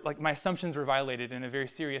of our, like, my assumptions were violated in a very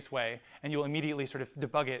serious way, and you'll immediately sort of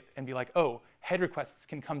debug it and be like, oh, head requests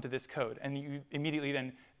can come to this code, and you immediately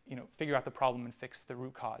then figure out the problem and fix the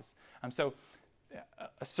root cause. So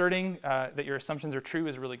asserting that your assumptions are true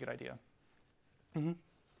is a really good idea. Mm-hmm.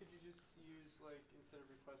 Could you just use, like, instead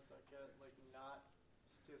of request.get, like, not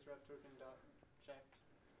csref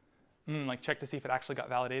token.checked? Like check to see if it actually got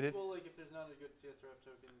validated? Well, like, if there's not a good csref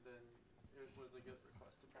token, then it was a good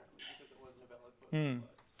request, apparently, because it wasn't a valid post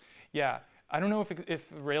request. Yeah. I don't know if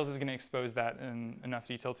Rails is going to expose that in enough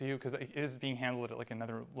detail to you, because it is being handled at like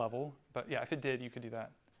another level. But yeah, if it did, you could do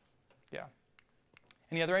that. Yeah.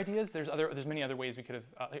 Any other ideas? There's many other ways we could have.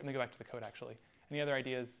 Let me go back to the code actually. Any other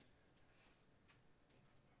ideas?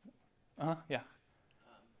 Yeah.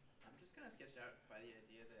 I'm just kind of sketched out by the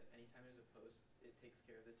idea that anytime there's a post, it takes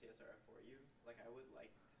care of the CSRF for you. Like I would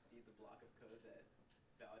like to see the block of code that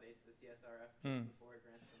validates the CSRF just before it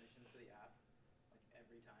grants permission to the app, like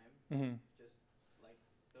every time. Just like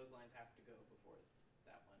those lines have to go before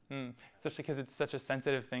that one. Especially because it's such a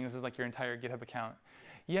sensitive thing. This is like your entire GitHub account.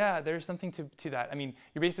 Yeah, there's something to that. I mean,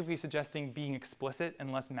 you're basically suggesting being explicit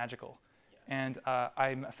and less magical. Yeah. And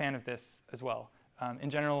I'm a fan of this as well.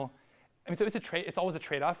 In general, I mean, so it's always a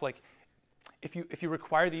trade-off. Like, if you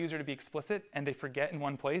require the user to be explicit and they forget in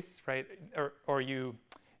one place, right? Or you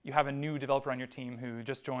have a new developer on your team who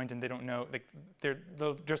just joined and they don't know, like they're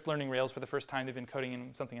just learning Rails for the first time. They've been coding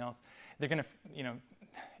in something else. They're gonna, you're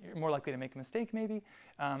more likely to make a mistake maybe.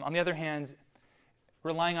 On the other hand,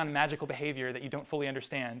 relying on magical behavior that you don't fully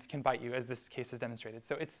understand can bite you, as this case has demonstrated.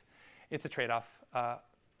 So it's a trade-off. Yeah.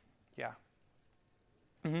 Yeah.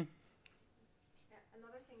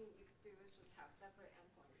 Another thing you could do is just have separate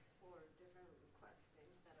endpoints for different requests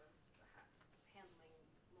instead of handling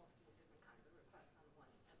multiple different kinds of requests on one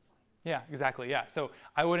endpoint. Yeah, exactly. Yeah. So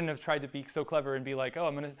I wouldn't have tried to be so clever and be like, oh,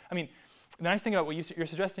 I mean, the nice thing about what you're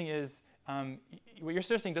suggesting is what you're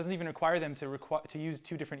suggesting doesn't even require them to use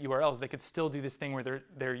two different URLs. They could still do this thing where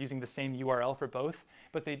they're using the same URL for both,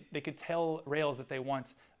 but they could tell Rails that they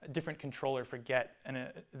want a different controller for get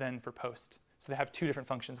than for post. So they have two different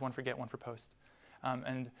functions, one for get, one for post,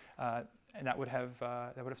 and that would have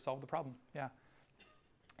solved the problem. Yeah.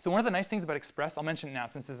 So one of the nice things about Express, I'll mention it now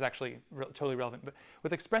since this is actually totally relevant. But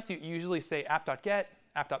with Express, you usually say app.get,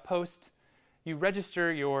 app.post. You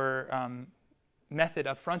register your method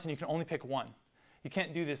up front, and you can only pick one. You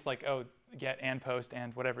can't do this like, oh, get and post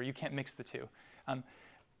and whatever. You can't mix the two.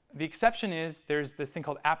 The exception is there's this thing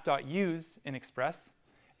called app.use in Express.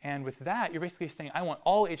 And with that, you're basically saying, I want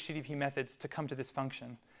all HTTP methods to come to this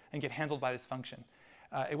function and get handled by this function.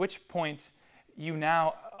 At which point, you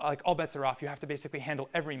now, like all bets are off. You have to basically handle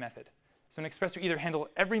every method. So in Express, you either handle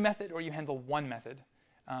every method or you handle one method.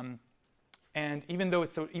 And even though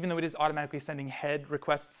it is automatically sending head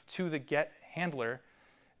requests to the get handler,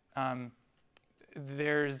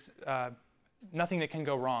 there's nothing that can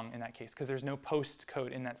go wrong in that case because there's no post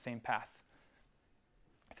code in that same path,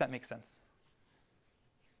 if that makes sense.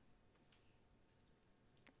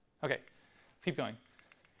 OK, let's keep going.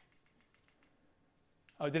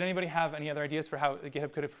 Oh, did anybody have any other ideas for how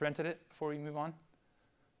GitHub could have prevented it before we move on?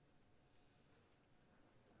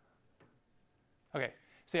 OK,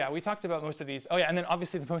 so yeah, we talked about most of these. Oh yeah, and then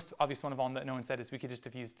obviously the most obvious one of all that no one said is we could just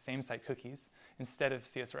have used same-site cookies instead of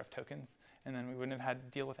CSRF tokens, and then we wouldn't have had to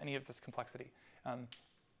deal with any of this complexity.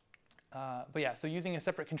 But yeah, so using a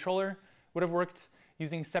separate controller would have worked.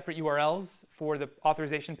 Using separate URLs for the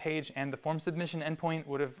authorization page and the form submission endpoint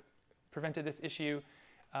would have prevented this issue.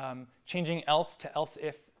 Changing else to else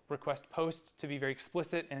if request post to be very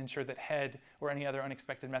explicit and ensure that head or any other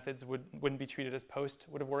unexpected methods wouldn't be treated as post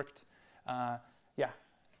would have worked. Those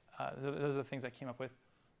are the things I came up with.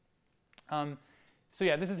 So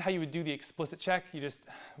yeah, this is how you would do the explicit check. We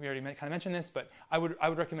already kind of mentioned this, but I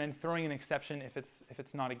would recommend throwing an exception if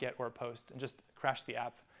it's not a get or a post and just crash the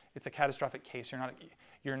app. It's a catastrophic case. You don't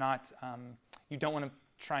want to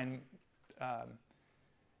try and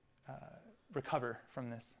recover from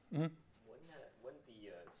this. Wouldn't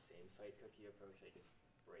the same site cookie approach, I guess,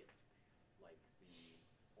 break like the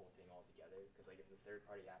whole thing altogether? Because like if the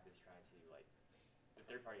third-party app is trying to like, the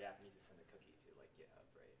third-party app needs to send a cookie to like GitHub,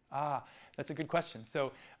 right? Ah, that's a good question.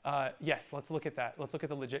 So yes, let's look at that. Let's look at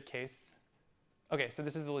the legit case. OK, so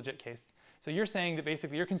this is the legit case. So you're saying that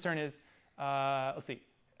basically your concern is, let's see,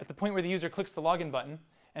 at the point where the user clicks the login button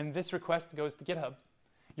and this request goes to GitHub,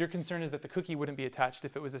 your concern is that the cookie wouldn't be attached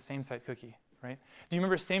if it was a same-site cookie, right? Do you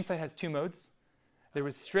remember same-site has two modes? There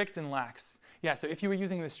was strict and lax. Yeah, so if you were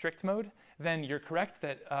using the strict mode, then you're correct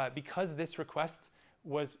that because this request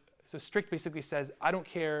was, so strict basically says, I don't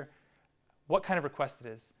care what kind of request it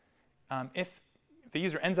is. If the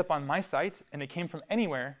user ends up on my site and they came from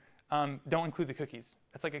anywhere, don't include the cookies.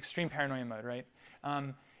 That's like extreme paranoia mode, right?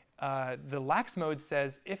 The lax mode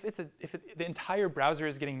says if the entire browser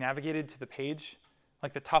is getting navigated to the page,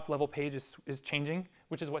 like the top level page is changing,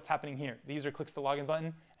 which is what's happening here. The user clicks the login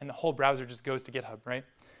button and the whole browser just goes to GitHub, right?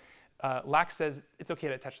 Lax says it's OK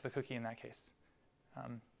to attach the cookie in that case.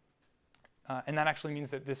 And that actually means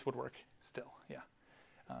that this would work still, yeah.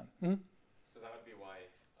 So that would be why,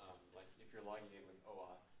 like, if you're logging in with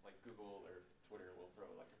OAuth, like Google or Twitter will throw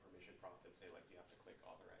like a permission prompt and say like you have to click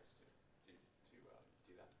authorize to do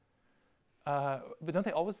that. But don't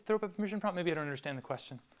they always throw up a permission prompt? Maybe I don't understand the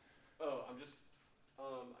question. Oh,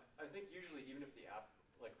 I think usually even if the app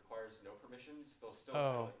like requires no permissions, they'll still kind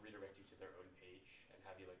of, like, redirect you to their own page and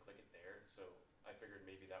have you like click it there. So I figured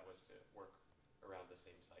maybe that was to work around the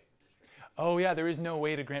same site restriction. Oh yeah, there is no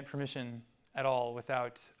way to grant permission at all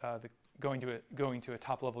without going to a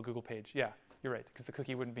top-level Google page. Yeah, you're right, because the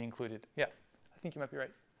cookie wouldn't be included. Yeah, I think you might be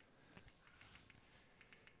right.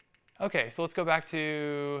 OK, so let's go back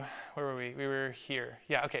to, where were we? We were here.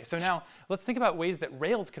 Yeah, OK, so now let's think about ways that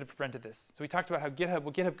Rails could have prevented this. So we talked about how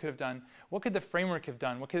what GitHub could have done. What could the framework have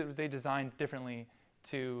done? What could they designed differently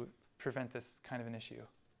to prevent this kind of an issue?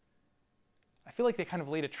 I feel like they kind of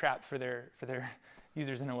laid a trap for their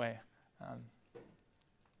users in a way.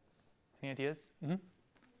 Any ideas? Mm-hmm.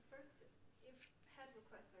 First, if head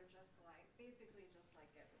requests are just like, basically just like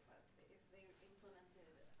GET requests, if they implemented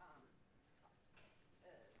the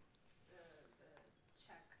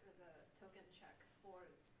token check for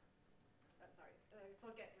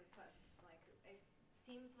GET requests, like it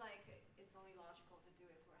seems like it's only logical to do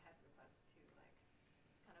it for a head request too. Like,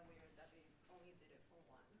 it's kind of weird that they only did it for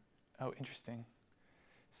one. Oh, interesting.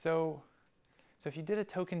 So if you did a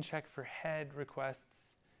token check for head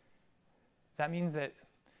requests, that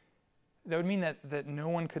would mean that no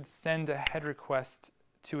one could send a head request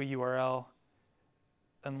to a URL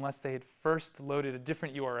unless they had first loaded a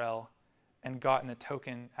different URL and gotten a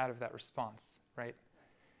token out of that response, right?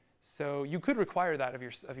 So you could require that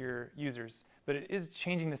of your users, but it is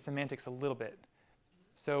changing the semantics a little bit.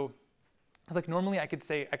 So it's like normally I could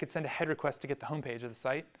send a head request to get the homepage of the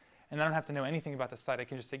site, and I don't have to know anything about the site. I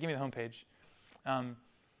can just say, give me the homepage.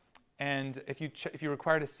 And if you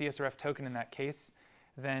required a CSRF token in that case,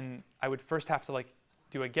 then I would first have to like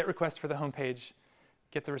do a GET request for the homepage,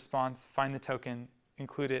 get the response, find the token,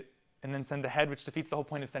 include it, and then send the head, which defeats the whole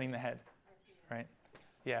point of sending the head, right?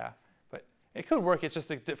 Yeah, but it could work. It's just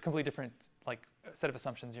a completely different like set of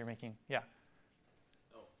assumptions you're making. Yeah.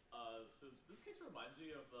 Oh, so this case reminds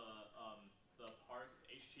me of the parse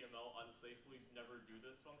HTML unsafely never do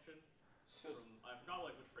this function. I forgot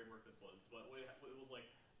like which framework this was, but it was like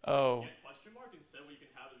get question mark. Instead, what you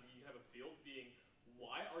can have is you can have a field being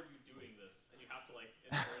why are you doing this, and you have to like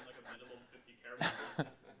enter in like a minimum 50 characters.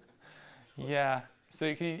 Yeah. So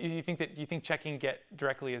you think checking GET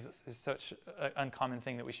directly is such an uncommon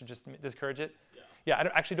thing that we should just discourage it? Yeah. Yeah.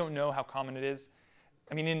 I actually don't know how common it is.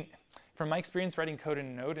 I mean, from my experience writing code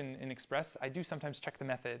in Node and in Express, I do sometimes check the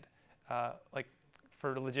method, like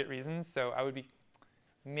for legit reasons. So I would be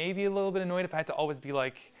maybe a little bit annoyed if I had to always be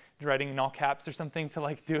like writing in all caps or something to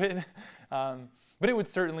like do it. But it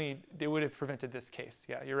would have prevented this case.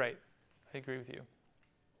 Yeah, you're right. I agree with you.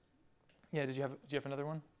 Yeah, do you have another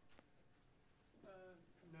one?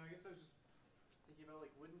 No, I guess I was just thinking about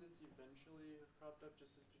like, wouldn't this eventually have cropped up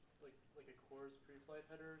just as like a CORS pre-flight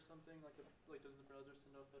header or something? Like doesn't the browser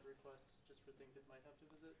send out head requests just for things it might have to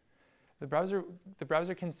visit? The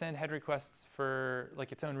browser can send head requests for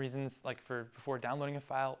like its own reasons, like for before downloading a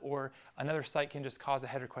file, or another site can just cause a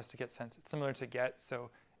head request to get sent. It's similar to GET,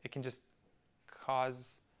 so it can just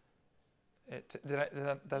cause it. Did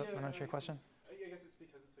that answer your question? I guess it's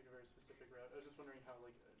because it's like a very specific route. I was just wondering how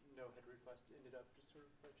like no head request ended up just sort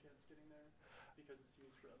of by chance getting there, because it's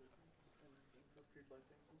used for other things and for pre-flight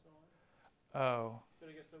things and so on. Oh.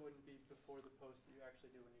 But I guess that wouldn't be before the post that you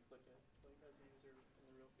actually do when you click it, like as a user in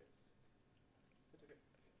the real case. It's okay.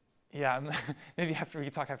 Yeah, maybe we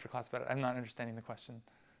could talk after class about it. I'm not understanding the question.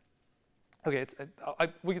 Okay,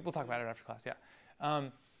 we'll talk about it after class, yeah.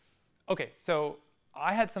 Okay, so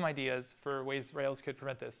I had some ideas for ways Rails could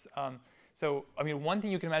prevent this. So, I mean, one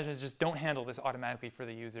thing you can imagine is just don't handle this automatically for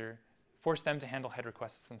the user. Force them to handle head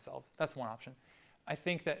requests themselves. That's one option. I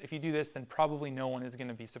think that if you do this, then probably no one is going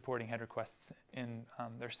to be supporting head requests in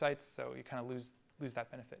their sites, so you kind of lose that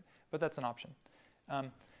benefit. But that's an option.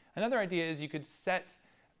 Another idea is you could set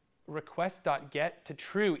request.get to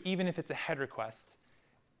true even if it's a head request.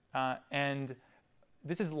 And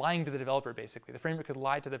this is lying to the developer, basically. The framework could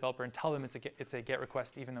lie to the developer and tell them it's a get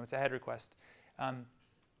request even though it's a head request.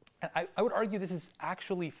 I would argue this is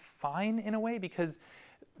actually fine in a way because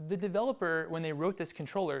the developer, when they wrote this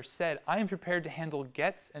controller, said, I am prepared to handle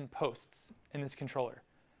gets and posts in this controller.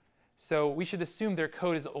 So we should assume their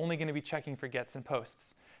code is only going to be checking for gets and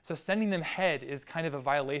posts. So sending them head is kind of a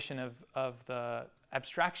violation of the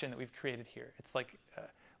abstraction that we've created here. It's like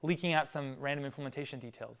leaking out some random implementation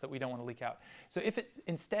details that we don't want to leak out. So if it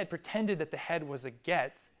instead pretended that the head was a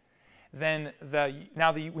get, then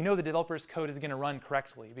we know the developer's code is going to run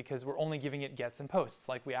correctly because we're only giving it gets and posts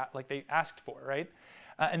like they asked for, right?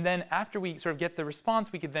 And then after we sort of get the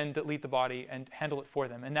response, we could then delete the body and handle it for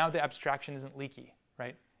them. And now the abstraction isn't leaky,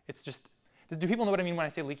 right? It's just, do people know what I mean when I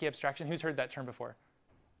say leaky abstraction? Who's heard that term before?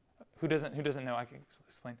 Who doesn't know? I can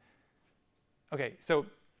explain. Okay, so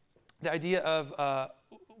the idea of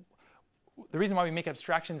the reason why we make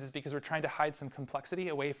abstractions is because we're trying to hide some complexity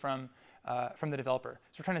away from the developer.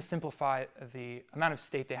 So we're trying to simplify the amount of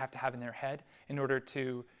state they have to have in their head in order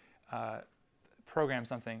to program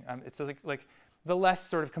something. It's like the less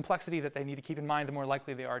sort of complexity that they need to keep in mind, the more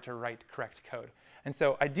likely they are to write correct code. And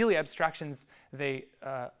so ideally, abstractions, they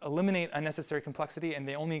eliminate unnecessary complexity, and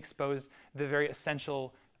they only expose the very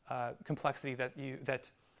essential complexity that you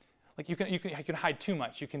can hide too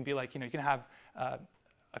much. You can be like, you can have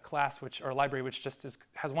a class or a library which just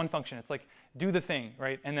has one function. It's like, do the thing,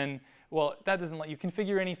 right? And then, well, that doesn't let you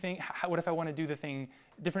configure anything. What if I want to do the thing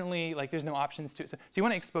differently? Like, there's no options to it. So you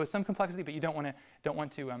want to expose some complexity, but you don't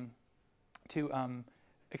want to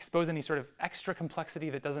expose any sort of extra complexity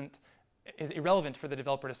that is irrelevant for the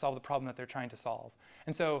developer to solve the problem that they're trying to solve.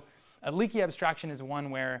 And so a leaky abstraction is one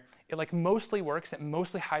where it like mostly works. It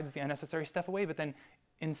mostly hides the unnecessary stuff away, but then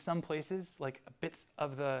in some places, like bits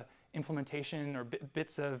of the implementation or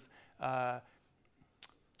bits of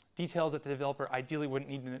details that the developer ideally wouldn't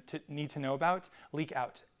need to know about leak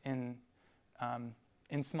out in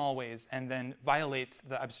small ways, and then violate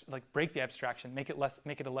break the abstraction, make it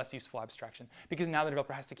a less useful abstraction, because now the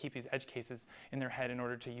developer has to keep these edge cases in their head in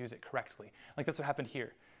order to use it correctly. Like that's what happened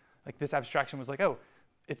here. Like this abstraction was like, oh,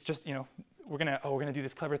 it's just we're gonna do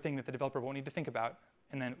this clever thing that the developer won't need to think about,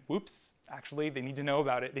 and then whoops, actually they need to know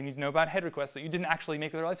about it. They need to know about head requests. So you didn't actually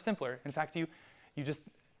make their life simpler. In fact, you just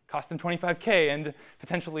cost them 25K and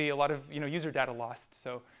potentially a lot of user data lost.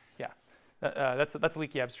 So yeah, that's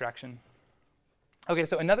leaky abstraction. Okay,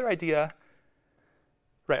 so another idea,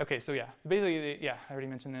 right? Okay, so yeah, so basically, yeah, I already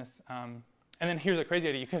mentioned this. And then here's a crazy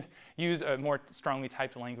idea: you could use a more strongly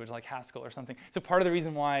typed language like Haskell or something. So part of the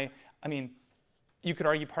reason why, you could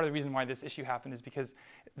argue part of the reason why this issue happened is because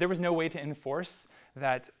there was no way to enforce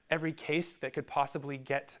that every case that could possibly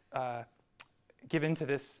get given to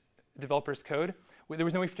this developer's code. There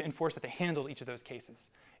was no way to enforce that they handled each of those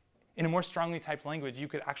cases. In a more strongly typed language, you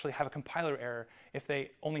could actually have a compiler error if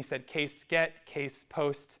they only said case get, case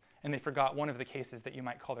post, and they forgot one of the cases that you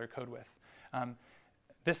might call their code with.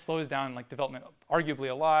 This slows down development arguably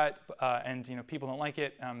a lot, and people don't like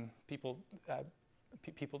it. People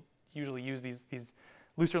usually use these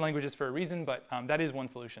looser languages for a reason, but that is one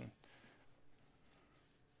solution.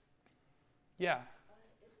 Yeah.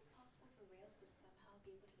 Is it possible for Rails to somehow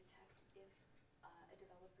be able to detect if a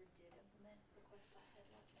developer did implement request.head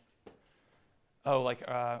logic? Oh,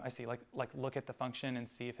 I see. Like look at the function and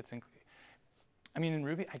see if it's in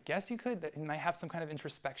Ruby, I guess you could. It might have some kind of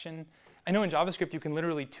introspection. I know in JavaScript you can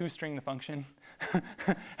literally two-string the function,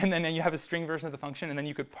 and then you have a string version of the function, and then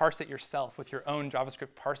you could parse it yourself with your own JavaScript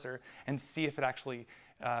parser and see if it actually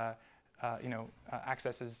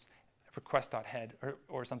accesses request.head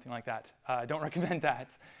or something like that. I don't recommend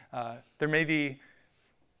that. There may be,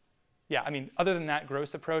 yeah, other than that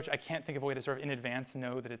gross approach, I can't think of a way to sort of in advance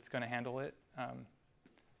know that it's going to handle it.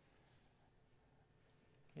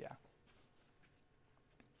 Yeah.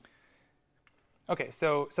 Okay,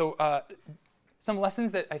 so some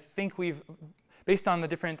lessons that I think based on the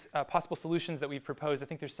different possible solutions that we've proposed, I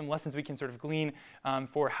think there's some lessons we can sort of glean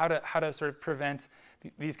for how to sort of prevent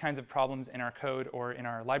these kinds of problems in our code or in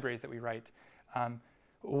our libraries that we write.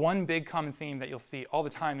 One big common theme that you'll see all the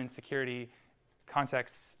time in security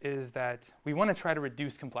contexts is that we want to try to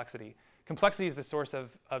reduce complexity. Complexity is the source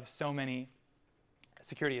of so many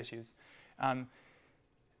security issues.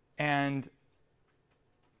 And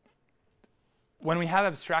when we have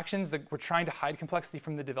abstractions, we're trying to hide complexity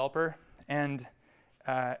from the developer. And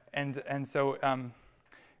so,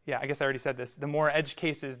 yeah, I guess I already said this. The more edge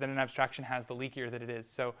cases that an abstraction has, the leakier that it is.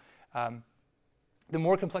 So the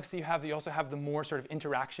more complexity you also have the more sort of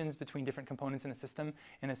interactions between different components in a system.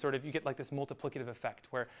 And it's sort of, you get like this multiplicative effect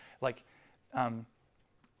where, like,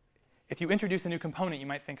 if you introduce a new component, you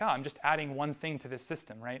might think, oh, I'm just adding one thing to this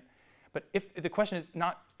system, right? But if the question is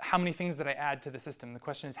not how many things did I add to the system, the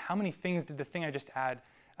question is how many things did the thing I just add,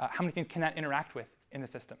 how many things can that interact with in the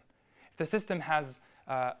system? If the system has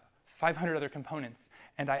 500 other components,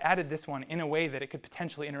 and I added this one in a way that it could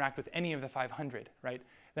potentially interact with any of the 500, right?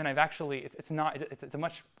 Then I've actually, it's a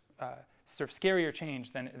much sort of scarier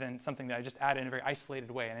change than something that I just added in a very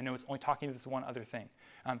isolated way, and I know it's only talking to this one other thing.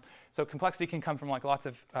 So complexity can come from like lots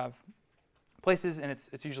of places, and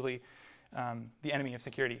it's usually the enemy of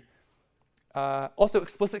security. Also,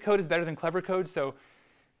 explicit code is better than clever code. So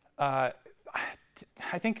I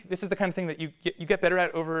think this is the kind of thing that you get better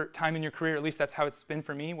at over time in your career. At least that's how it's been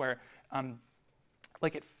for me. Where,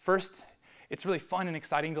 like at first, it's really fun and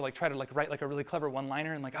exciting to like try to like write like a really clever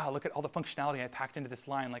one-liner and like, oh, look at all the functionality I packed into this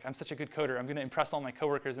line. Like I'm such a good coder. I'm going to impress all my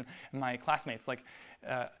coworkers and my classmates. Like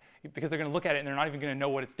because they're going to look at it and they're not even going to know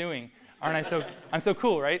what it's doing. Aren't I so? I'm so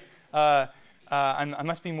cool, right? I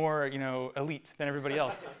must be more, elite than everybody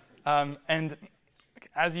else. And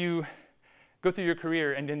as you go through your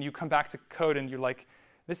career and then you come back to code and you're like,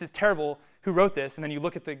 this is terrible, who wrote this? And then you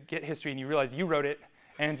look at the Git history and you realize you wrote it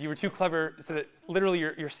and you were too clever so that literally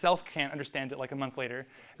yourself can't understand it like a month later.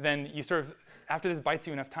 Then you sort of, after this bites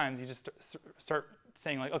you enough times, you just start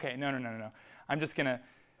saying like, okay, no. I'm just going to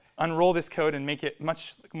unroll this code and make it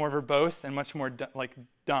much more verbose and much more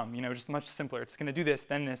dumb, just much simpler. It's going to do this,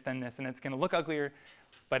 then this, then this, and it's going to look uglier,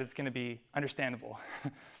 but it's going to be understandable.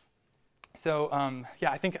 So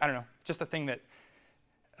yeah, I don't know, just a thing that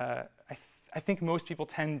I think most people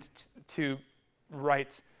tend to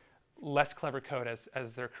write less clever code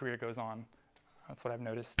as their career goes on. That's what I've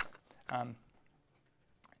noticed.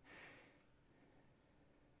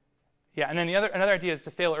 Yeah, and then another idea is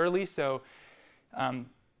to fail early. So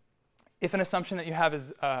if an assumption that you have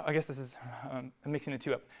is, I guess this is, I'm mixing the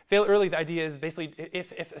two up. Fail early, the idea is basically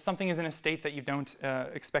if something is in a state that you don't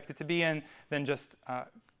expect it to be in, then just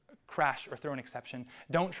crash or throw an exception.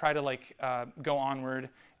 Don't try to like go onward.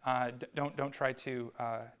 Don't try to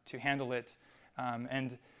handle it.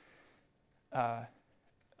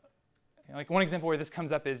 Like one example where this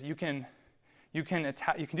comes up is you can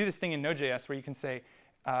do this thing in Node.js where you can say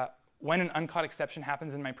when an uncaught exception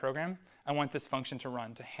happens in my program, I want this function to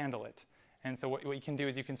run to handle it. And so what you can do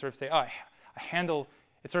is you can sort of say, oh, I handle.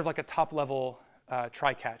 It's sort of like a top level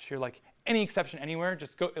try catch. You're like, any exception anywhere,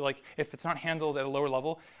 just go, like if it's not handled at a lower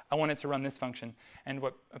level, I want it to run this function. And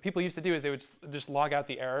what people used to do is they would just log out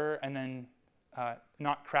the error and then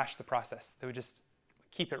not crash the process. They would just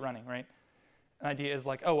keep it running, right? The idea is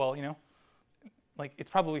like, oh, well, like it's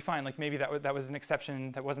probably fine. Like maybe that was an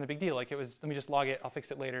exception that wasn't a big deal. Like it was, let me just log it, I'll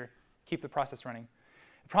fix it later, keep the process running.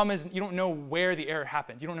 The problem is you don't know where the error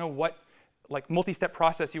happened. You don't know what like multi-step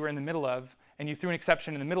process you were in the middle of, and you threw an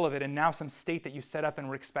exception in the middle of it, and now some state that you set up and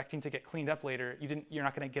were expecting to get cleaned up later, you're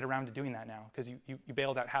not going to get around to doing that now because you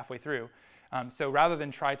bailed out halfway through. So rather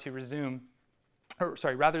than try to resume,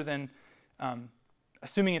 rather than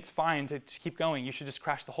assuming it's fine to keep going, you should just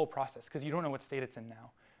crash the whole process because you don't know what state it's in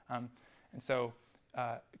now. And so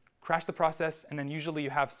crash the process, and then usually you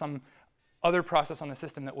have some other process on the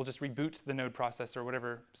system that will just reboot the node process or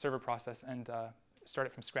whatever server process and start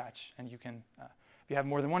it from scratch. And you can, if you have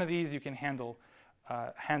more than one of these, you can handle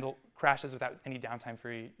crashes without any downtime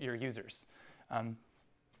for your users.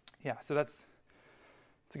 Yeah, so that's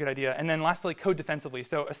a good idea. And then lastly, code defensively.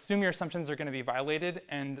 So assume your assumptions are going to be violated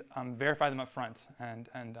and verify them up front. And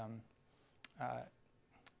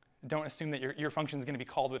don't assume that your function is going to be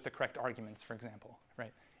called with the correct arguments, for example.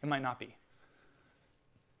 Right? It might not be.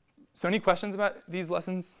 So any questions about these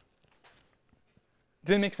lessons?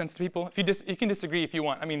 Do they make sense to people? If you can disagree if you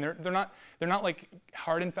want. I mean, they're not like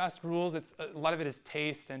hard and fast rules. It's a lot of it is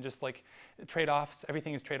taste and just like trade-offs.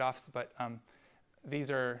 Everything is trade-offs, but these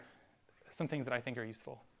are some things that I think are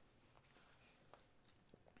useful.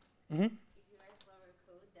 Mm-hmm. If you write clever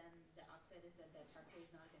code, then the opposite is that the attacker is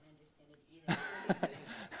not going to understand it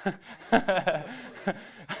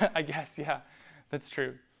either. I guess, yeah, that's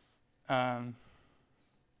true.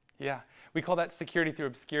 Yeah, we call that security through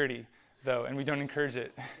obscurity, though, and we don't encourage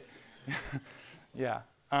it. Yeah.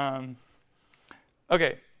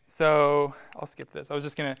 Okay, So I'll skip this. I was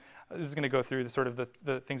just gonna go through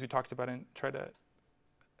the things we talked about and try to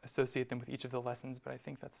associate them with each of the lessons, but I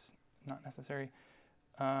think that's not necessary.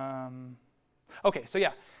 Okay, so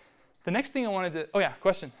yeah, the next thing I wanted to. Oh yeah,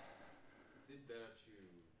 question. Is it better to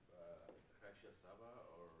crash your server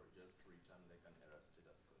or just return like an error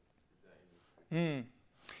status code? Is there any?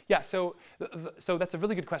 Yeah, so that's a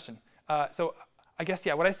really good question. So I guess,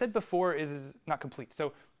 yeah, what I said before is not complete.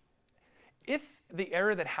 So if the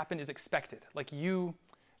error that happened is expected, like you,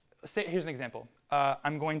 say, here's an example.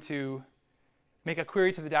 I'm going to make a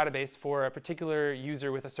query to the database for a particular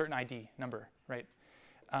user with a certain ID number, right?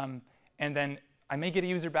 And then I may get a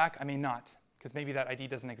user back, I may not, because maybe that ID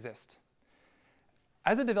doesn't exist.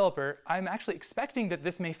 As a developer, I'm actually expecting that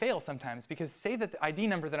this may fail sometimes, because say that the ID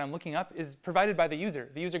number that I'm looking up is provided by the user.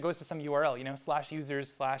 The user goes to some URL, you know,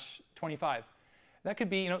 /users/25. That could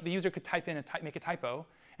be, you know, the user could make a typo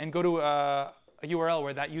and go to a URL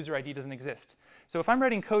where that user ID doesn't exist. So if I'm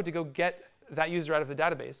writing code to go get that user out of the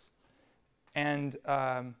database, and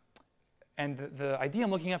the ID I'm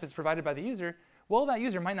looking up is provided by the user, well, that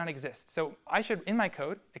user might not exist. So I should, in my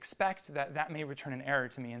code, expect that that may return an error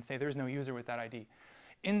to me and say there's no user with that ID.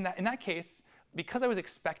 In that case, because I was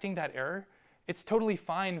expecting that error, it's totally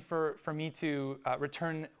fine for me to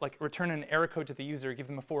return an error code to the user, give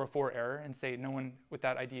them a 404 error, and say no one with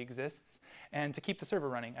that ID exists, and to keep the server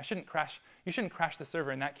running. You shouldn't crash the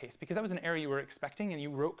server in that case, because that was an error you were expecting, and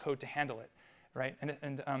you wrote code to handle it, right?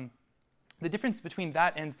 And the difference between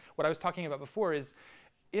that and what I was talking about before is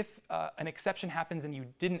if an exception happens and you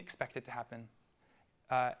didn't expect it to happen,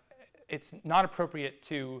 it's not appropriate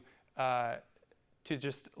to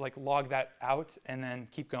just like log that out and then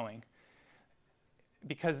keep going,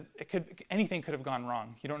 because anything could have gone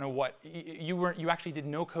wrong. You don't know what you actually did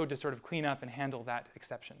no code to sort of clean up and handle that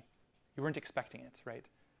exception. You weren't expecting it, right?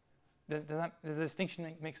 Does the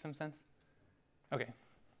distinction make some sense? Okay,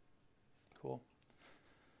 cool.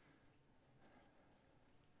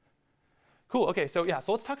 Cool. Okay, so yeah,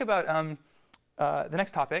 so let's talk about the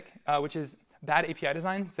next topic, which is bad API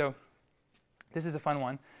design. So this is a fun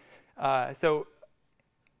one. So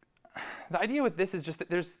the idea with this is just that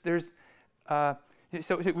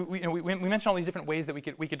we mentioned all these different ways that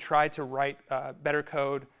we could try to write better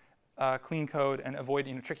code, clean code, and avoid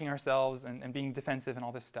tricking ourselves and being defensive and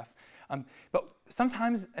all this stuff. But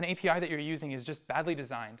sometimes an API that you're using is just badly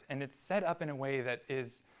designed, and it's set up in a way that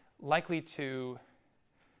is likely to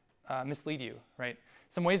mislead you, right?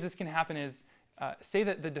 Some ways this can happen is, say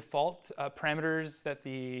that the default parameters that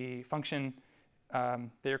the function that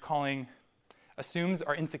you're calling assumes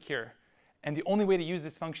are insecure. And the only way to use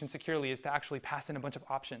this function securely is to actually pass in a bunch of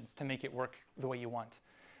options to make it work the way you want.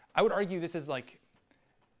 I would argue this is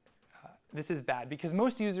bad, because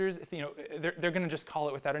most users, they're going to just call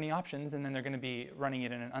it without any options, and then they're going to be running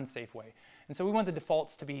it in an unsafe way. And so we want the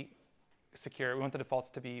defaults to be secure. We want the defaults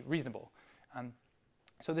to be reasonable.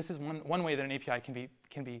 So this is one way that an API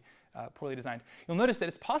can be poorly designed. You'll notice that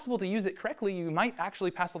it's possible to use it correctly. You might actually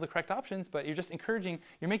pass all the correct options, but you're just you're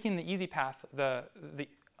making the easy path the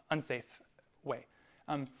unsafe way.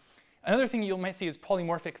 Another thing you might see is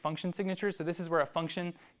polymorphic function signatures. So this is where a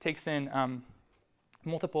function takes in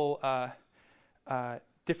multiple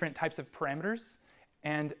different types of parameters,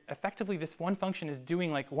 and effectively this one function is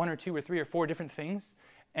doing like 1 or 2 or 3 or 4 different things.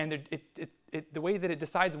 And the way that it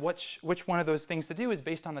decides which one of those things to do is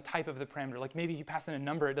based on the type of the parameter. Like maybe if you pass in a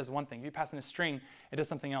number, it does one thing. If you pass in a string, it does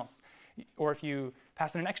something else. Or if you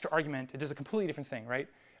pass in an extra argument, it does a completely different thing, right?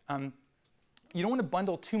 You don't want to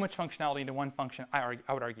bundle too much functionality into one function, I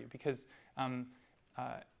would argue, because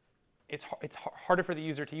it's harder for the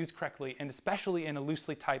user to use correctly, and especially in a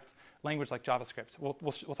loosely typed language like JavaScript.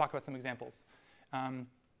 We'll talk about some examples.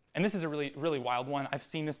 And this is a really wild one. I've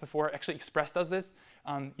seen this before. Actually, Express does this.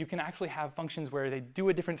 You can actually have functions where they do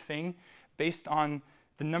a different thing based on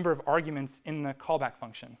the number of arguments in the callback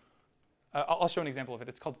function. I'll show an example of it.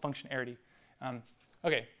 It's called functionality.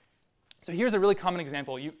 OK, so here's a really common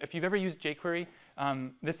example. If you've ever used jQuery,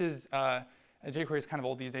 jQuery is kind of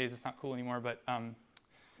old these days. It's not cool anymore, but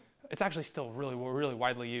it's actually still really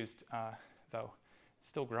widely used, though. It's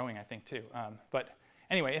still growing, I think, too. But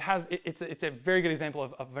anyway, it's a very good example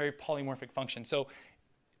of a very polymorphic function. So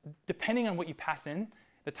depending on what you pass in,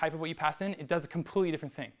 the type of what you pass in, it does a completely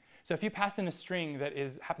different thing. So if you pass in a string that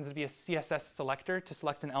happens to be a CSS selector to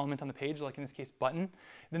select an element on the page, like in this case button,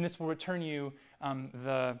 then this will return you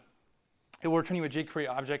a jQuery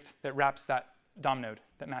object that wraps that DOM node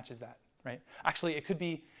that matches that, right? Actually, it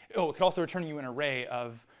could also return you an array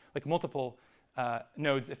of like multiple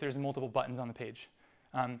nodes if there's multiple buttons on the page.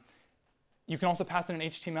 You can also pass in an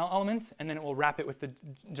HTML element, and then it will wrap it with the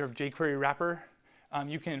sort of jQuery wrapper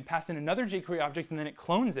You can pass in another jQuery object, and then it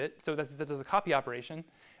clones it, so that does a copy operation.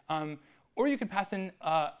 Or you can pass in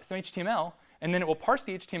some HTML, and then it will parse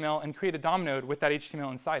the HTML and create a DOM node with that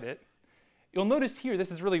HTML inside it. You'll notice here,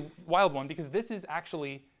 this is a really wild one, because this is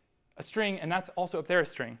actually a string, and that's also up there a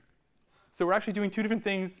string. So we're actually doing two different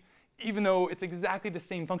things, even though it's exactly the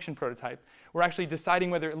same function prototype. We're actually deciding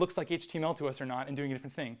whether it looks like HTML to us or not and doing a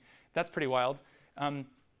different thing. That's pretty wild.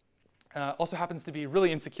 Also happens to be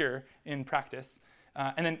really insecure in practice.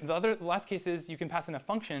 And then the last case is you can pass in a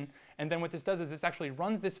function, and then what this does is this actually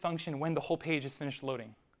runs this function when the whole page is finished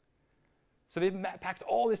loading. So they've packed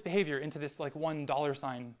all this behavior into this like one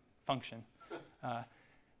 $sign function.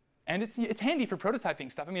 And it's handy for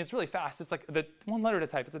prototyping stuff. I mean, it's really fast. It's like the one letter to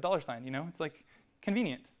type. It's a $sign, you know? It's like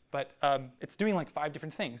convenient. But it's doing like 5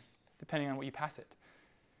 different things, depending on what you pass it.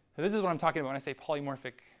 So this is what I'm talking about when I say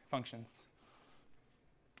polymorphic functions.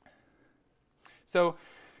 So,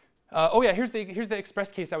 oh yeah, here's the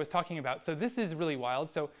express case I was talking about. So this is really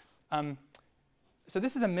wild. So, so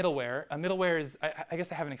this is a middleware. A middleware is, I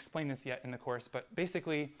guess I haven't explained this yet in the course, but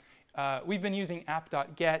basically, we've been using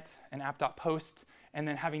app.get and app.post, and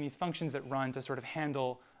then having these functions that run to sort of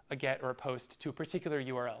handle a get or a post to a particular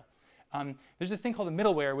URL. There's this thing called a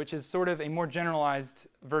middleware, which is sort of a more generalized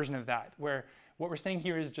version of that, where what we're saying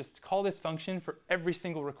here is just call this function for every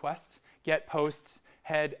single request, get, post,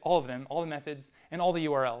 head, all of them, all the methods, and all the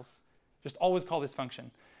URLs. Just always call this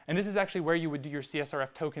function. And this is actually where you would do your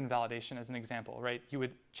CSRF token validation as an example, right? You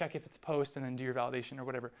would check if it's a post and then do your validation or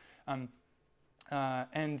whatever.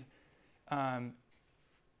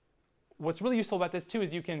 What's really useful about this too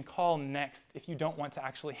is you can call next if you don't want to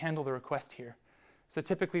actually handle the request here. So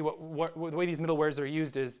typically the way these middlewares are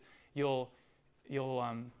used is you'll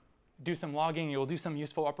do some logging, you'll do some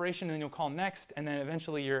useful operation, and then you'll call next, and then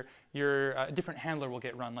eventually your different handler will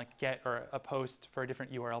get run, like get or a post for a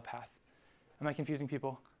different URL path. Am I confusing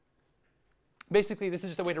people? Basically, this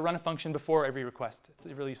is just a way to run a function before every request. It's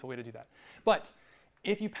a really useful way to do that. But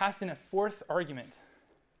if you pass in a 4th argument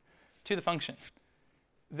to the function,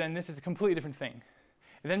 then this is a completely different thing.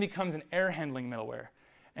 It then becomes an error handling middleware.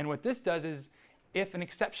 And what this does is if an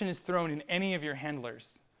exception is thrown in any of your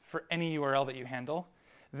handlers for any URL that you handle,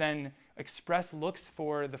 then Express looks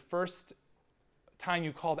for the first time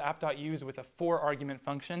you called app.use with a 4-argument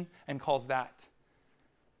function and calls that.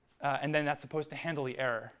 And then that's supposed to handle the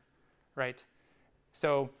error, right?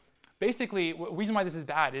 So basically, the reason why this is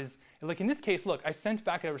bad is, like in this case, look, I sent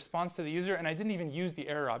back a response to the user, and I didn't even use the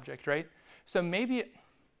error object, right? So maybe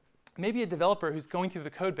a developer who's going through the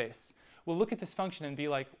code base will look at this function and be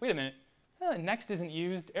like, wait a minute, next isn't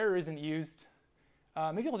used, error isn't used.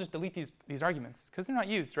 Maybe I'll just delete these arguments, because they're not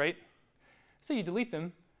used, right? So you delete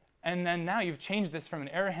them, and then now you've changed this from an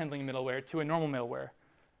error handling middleware to a normal middleware.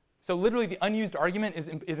 So literally, the unused argument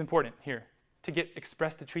is important here to get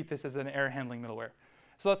Express to treat this as an error handling middleware.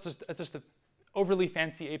 So that's just an overly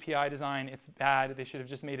fancy API design. It's bad. They should have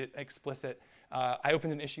just made it explicit. I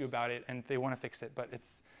opened an issue about it, and they want to fix it, but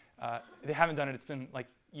they haven't done it. It's been like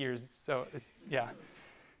years. So yeah.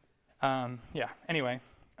 Yeah. Anyway.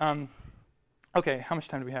 OK, how much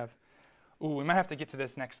time do we have? Ooh, we might have to get to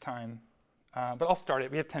this next time. But I'll start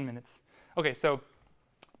it. We have 10 minutes. OK, so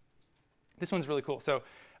this one's really cool. So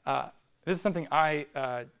this is something I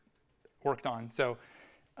worked on. So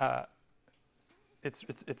I'm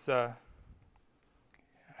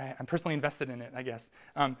personally invested in it, I guess.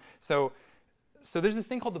 So there's this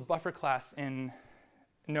thing called the buffer class in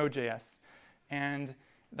Node.js. And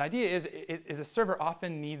the idea is a server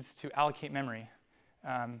often needs to allocate memory.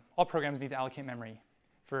 All programs need to allocate memory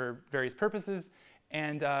for various purposes.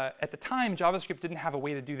 And at the time, JavaScript didn't have a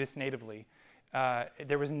way to do this natively.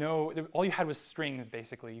 There was all you had was strings,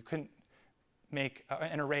 basically. You couldn't make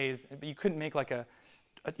an arrays, but you couldn't make like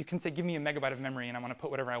you can say, give me a megabyte of memory, and I want to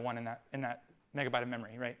put whatever I want in that megabyte of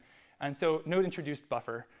memory, right? And so Node introduced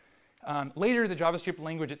buffer. Later, the JavaScript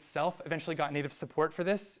language itself eventually got native support for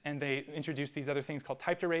this, and they introduced these other things called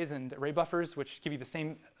typed arrays and array buffers, which give you the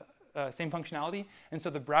same functionality. And so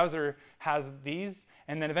the browser has these,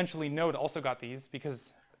 and then eventually Node also got these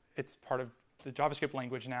because it's part of the JavaScript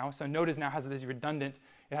language now. So Node now has this redundant.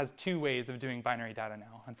 It has 2 ways of doing binary data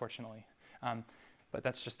now, unfortunately. But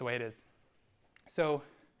that's just the way it is. So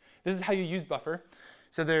this is how you use buffer.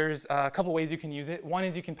 So there's a couple ways you can use it. One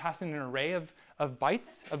is you can pass in an array of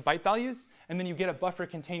byte values, and then you get a buffer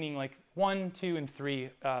containing like 1, 2, and 3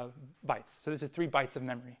 bytes. So this is 3 bytes of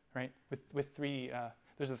memory, right? With 3,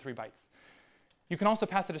 those are the 3 bytes. You can also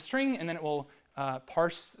pass it a string, and then it will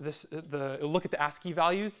parse this. It'll look at the ASCII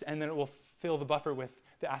values, and then it will fill the buffer with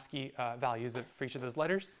the ASCII values for each of those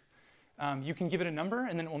letters. You can give it a number,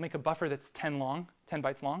 and then it will make a buffer that's 10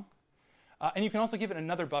 bytes long. And you can also give it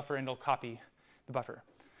another buffer, and it'll copy the buffer.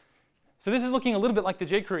 So this is looking a little bit like the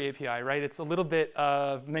jQuery API, right? It's a little bit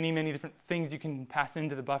of many, many different things you can pass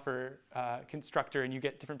into the buffer constructor, and you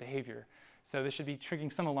get different behavior. So this should be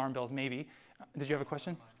triggering some alarm bells, maybe. Did you have a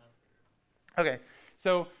question? OK,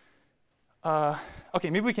 so OK,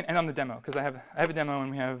 maybe we can end on the demo, because I have a demo,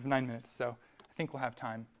 and we have 9 minutes. So I think we'll have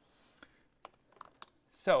time.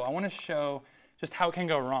 So I want to show just how it can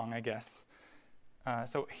go wrong, I guess.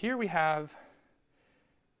 So here we have,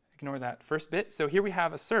 ignore that first bit. So here we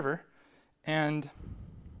have a server. And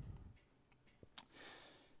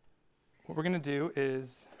what we're going to do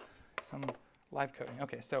is some live coding.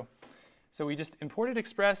 OK, so we just imported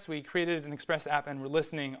Express. We created an Express app, and we're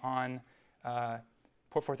listening on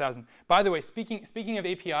port 4000. By the way, speaking of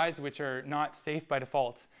APIs which are not safe by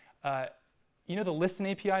default, you know the listen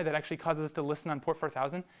API that actually causes us to listen on port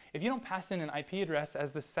 4000? If you don't pass in an IP address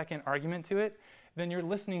as the second argument to it, then you're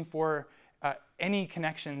listening for any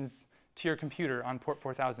connections to your computer on port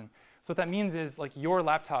 4000. So what that means is, like, your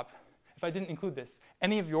laptop, if I didn't include this,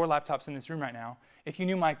 any of your laptops in this room right now, if you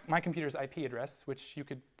knew my computer's IP address, which you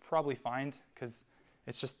could probably find because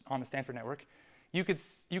it's just on the Stanford network, you could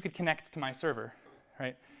connect to my server,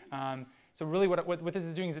 right? So really what this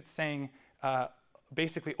is doing is it's saying,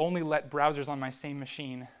 basically, only let browsers on my same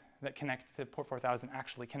machine that connect to port 4000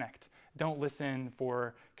 actually connect. Don't listen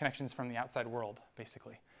for connections from the outside world,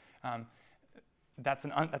 basically. That's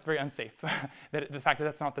very unsafe, the fact that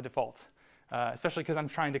that's not the default, especially because I'm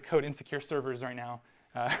trying to code insecure servers right now.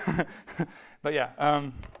 But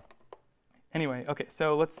yeah, anyway, OK,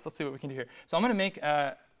 so let's see what we can do here. So I'm going to make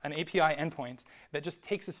an API endpoint that just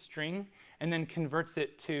takes a string and then converts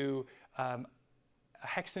it to a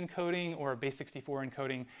hex encoding or a base64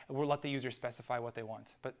 encoding. We'll let the user specify what they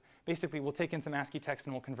want. But basically, we'll take in some ASCII text,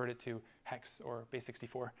 and we'll convert it to hex or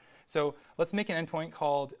base64. So let's make an endpoint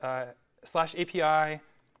called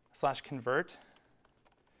 /API/convert.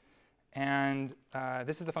 And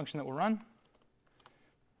this is the function that will run.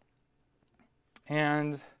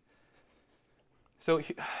 And so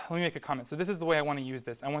let me make a comment. So this is the way I want to use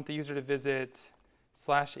this. I want the user to visit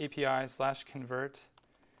 /API/convert.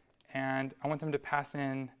 And I want them to pass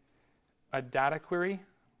in a data query.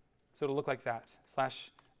 So it'll look like that.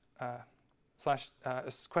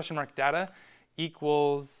 /data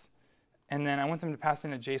equals, and then I want them to pass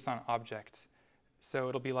in a JSON object. So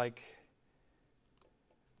it'll be like,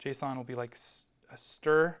 JSON will be like a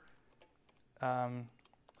stir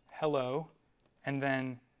hello, and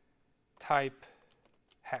then type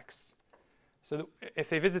hex. So if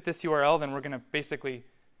they visit this URL, then we're going to basically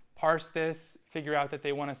parse this, figure out that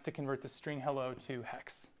they want us to convert the string hello to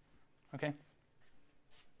hex. OK?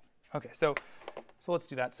 OK, so let's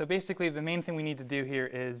do that. So basically, the main thing we need to do here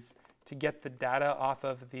is to get the data off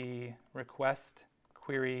of the request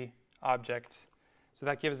query object. So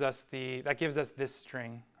that gives us this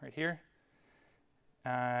string right here.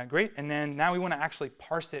 Great. And then now we want to actually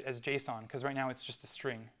parse it as JSON, because right now it's just a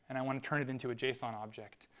string, and I want to turn it into a JSON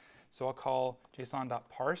object. So I'll call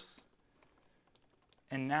json.parse.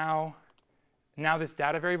 And now this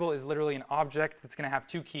data variable is literally an object that's going to have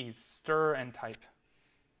two keys, stir and type.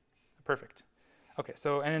 Perfect. OK,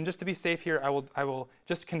 so and then just to be safe here, I will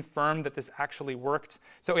just confirm that this actually worked.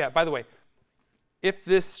 So yeah, by the way, if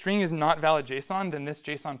this string is not valid JSON, then this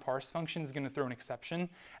JSON parse function is going to throw an exception.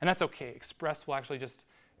 And that's OK. Express will actually just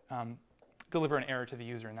deliver an error to the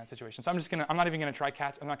user in that situation. So I'm not even going to try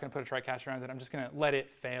catch. I'm not going to put a try catch around it. I'm just going to let it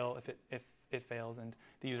fail if it fails, and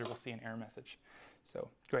the user will see an error message. So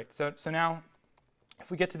great. So now,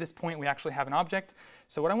 if we get to this point, we actually have an object.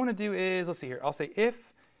 So what I want to do is, let's see here. I'll say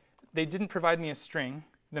if they didn't provide me a string,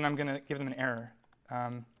 then I'm going to give them an error.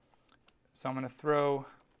 So I'm going to throw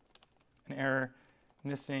an error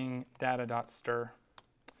missing data.stir.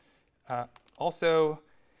 Also,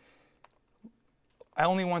 I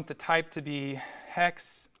only want the type to be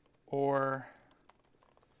hex or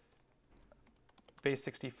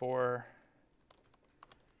base64.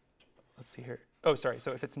 Let's see here. Oh, sorry.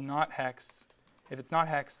 So if it's not hex, and it's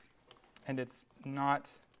not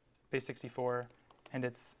base64, and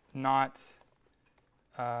it's not,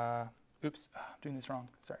 oops, I'm doing this wrong.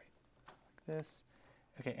 Sorry. Like this.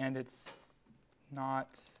 OK, and it's not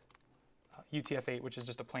UTF-8, which is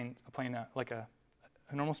just a plain like a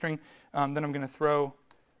normal string. Then I'm going to throw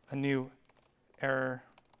a new error.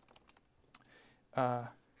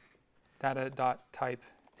 Data.type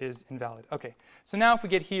is invalid. OK, so now if we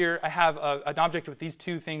get here, I have an object with these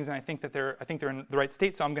two things, and I think they're in the right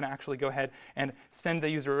state. So I'm going to actually go ahead and send the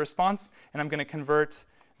user a response, and I'm going to convert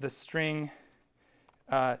the string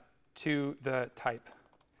to the type.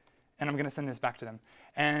 and I'm going to send this back to them.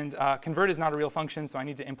 And convert is not a real function, so I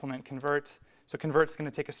need to implement convert. So convert's going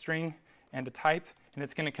to take a string and a type, and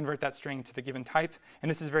it's going to convert that string to the given type.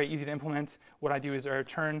 And this is very easy to implement. What I do is I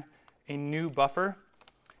return a new buffer.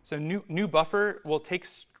 So new buffer will take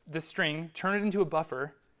this string, turn it into a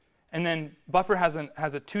buffer, and then buffer has a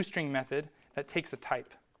toString method that takes a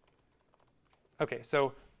type. OK,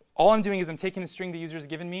 so all I'm doing is I'm taking the string the user's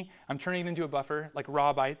given me, I'm turning it into a buffer, like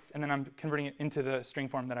raw bytes, and then I'm converting it into the string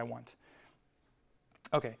form that I want.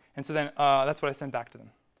 OK, and so then that's what I send back to them.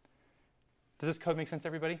 Does this code make sense to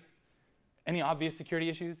everybody? Any obvious security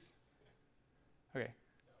issues? OK.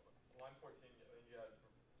 Line 14, you gotta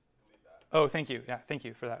delete that. Oh, thank you. Yeah, thank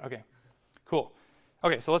you for that. OK, cool.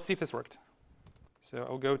 OK, so let's see if this worked. So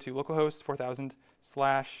I'll go to localhost 4000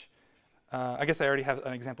 slash. I guess I already have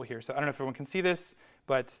an example here. So I don't know if everyone can see this,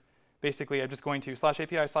 but basically I'm just going to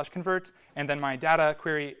 /API/convert, and then my data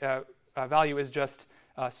query value is just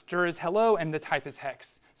str is hello, and the type is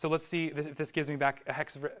hex. So let's see if this gives me back a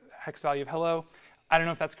hex value of hello. I don't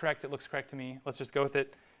know if that's correct. It looks correct to me. Let's just go with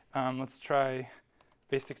it. Let's try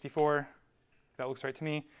base 64. That looks right to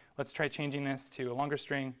me. Let's try changing this to a longer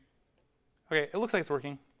string. OK, it looks like it's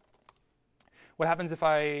working. What happens if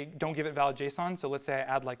I don't give it valid JSON? So let's say I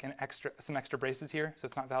add like some extra braces here, so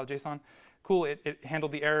it's not valid JSON. Cool, it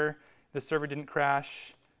handled the error. The server didn't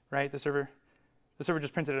crash, right? The server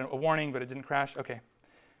just printed a warning, but it didn't crash. OK,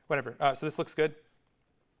 whatever. So this looks good.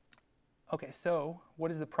 OK, so what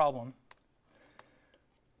is the problem?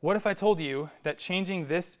 What if I told you that changing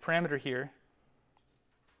this parameter here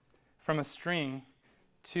from a string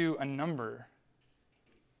to a number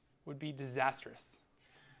would be disastrous?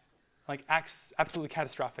 Like absolutely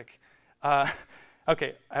catastrophic.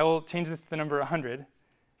 OK, I will change this to the number 100.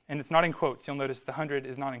 And it's not in quotes. You'll notice the 100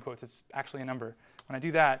 is not in quotes. It's actually a number. When I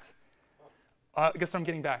do that, guess what I'm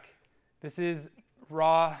getting back? This is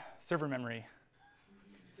raw server memory.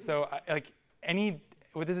 So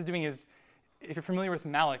what this is doing is, if you're familiar with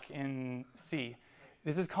malloc in C,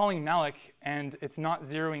 this is calling malloc, and it's not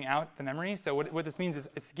zeroing out the memory. So what this means is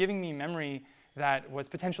it's giving me memory that was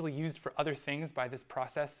potentially used for other things by this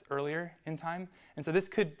process earlier in time. And so this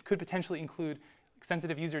could potentially include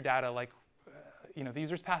sensitive user data, like the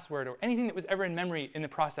user's password, or anything that was ever in memory in the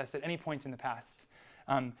process at any point in the past.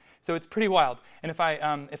 So it's pretty wild. And if I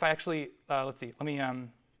actually, let's see, let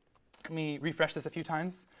me refresh this a few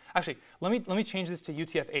times. Actually, let me change this to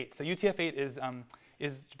UTF-8. So UTF-8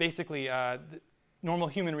 is basically normal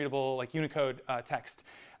human readable, like Unicode text.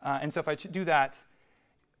 And so if I do that,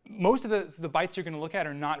 most of the bytes you're going to look at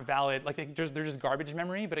are not valid. Like they're just garbage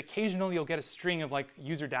memory. But occasionally you'll get a string of like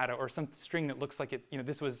user data or some string that looks like it.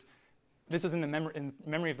 This was in the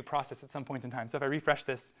memory of the process at some point in time. So if I refresh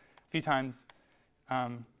this a few times,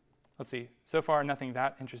 let's see. So far, nothing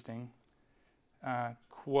that interesting.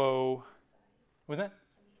 Quo. Was that?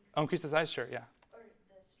 Oh, increase the size? Sure. Yeah. Or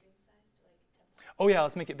the string size to like 10. Oh yeah,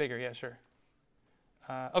 let's make it bigger. Yeah, sure.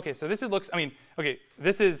 OK, so this looks. OK,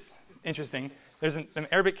 this is interesting. There's an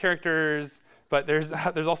Arabic characters, but there's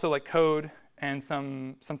also like code and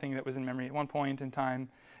something that was in memory at one point in time.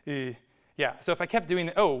 Yeah. So if I kept doing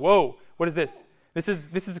that, oh whoa, what is this? This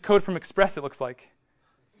is code from Express. It looks like.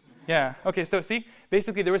 Yeah. OK. So see,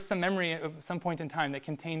 basically there was some memory at some point in time that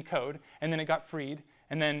contained code, and then it got freed,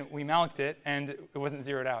 and then we malloced it, and it wasn't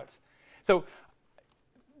zeroed out. So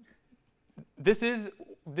this is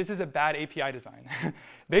a bad API design.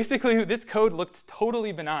 Basically, this code looked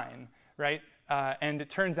totally benign, right? And it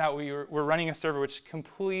turns out we're running a server which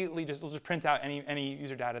completely will just print out any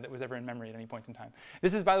user data that was ever in memory at any point in time.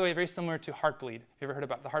 This is, by the way, very similar to Heartbleed. Have you ever heard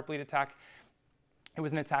about the Heartbleed attack? It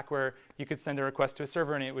was an attack where you could send a request to a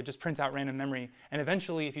server, and it would just print out random memory. And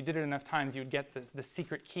eventually, if you did it enough times, you would get the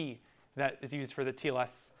secret key that is used for the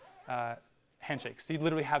TLS handshake. So you'd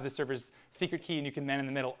literally have the server's secret key, and you can man in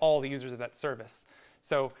the middle all the users of that service.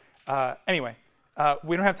 So anyway,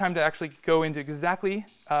 we don't have time to actually go into exactly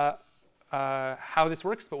how this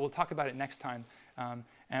works, but we'll talk about it next time. And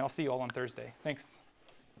I'll see you all on Thursday. Thanks.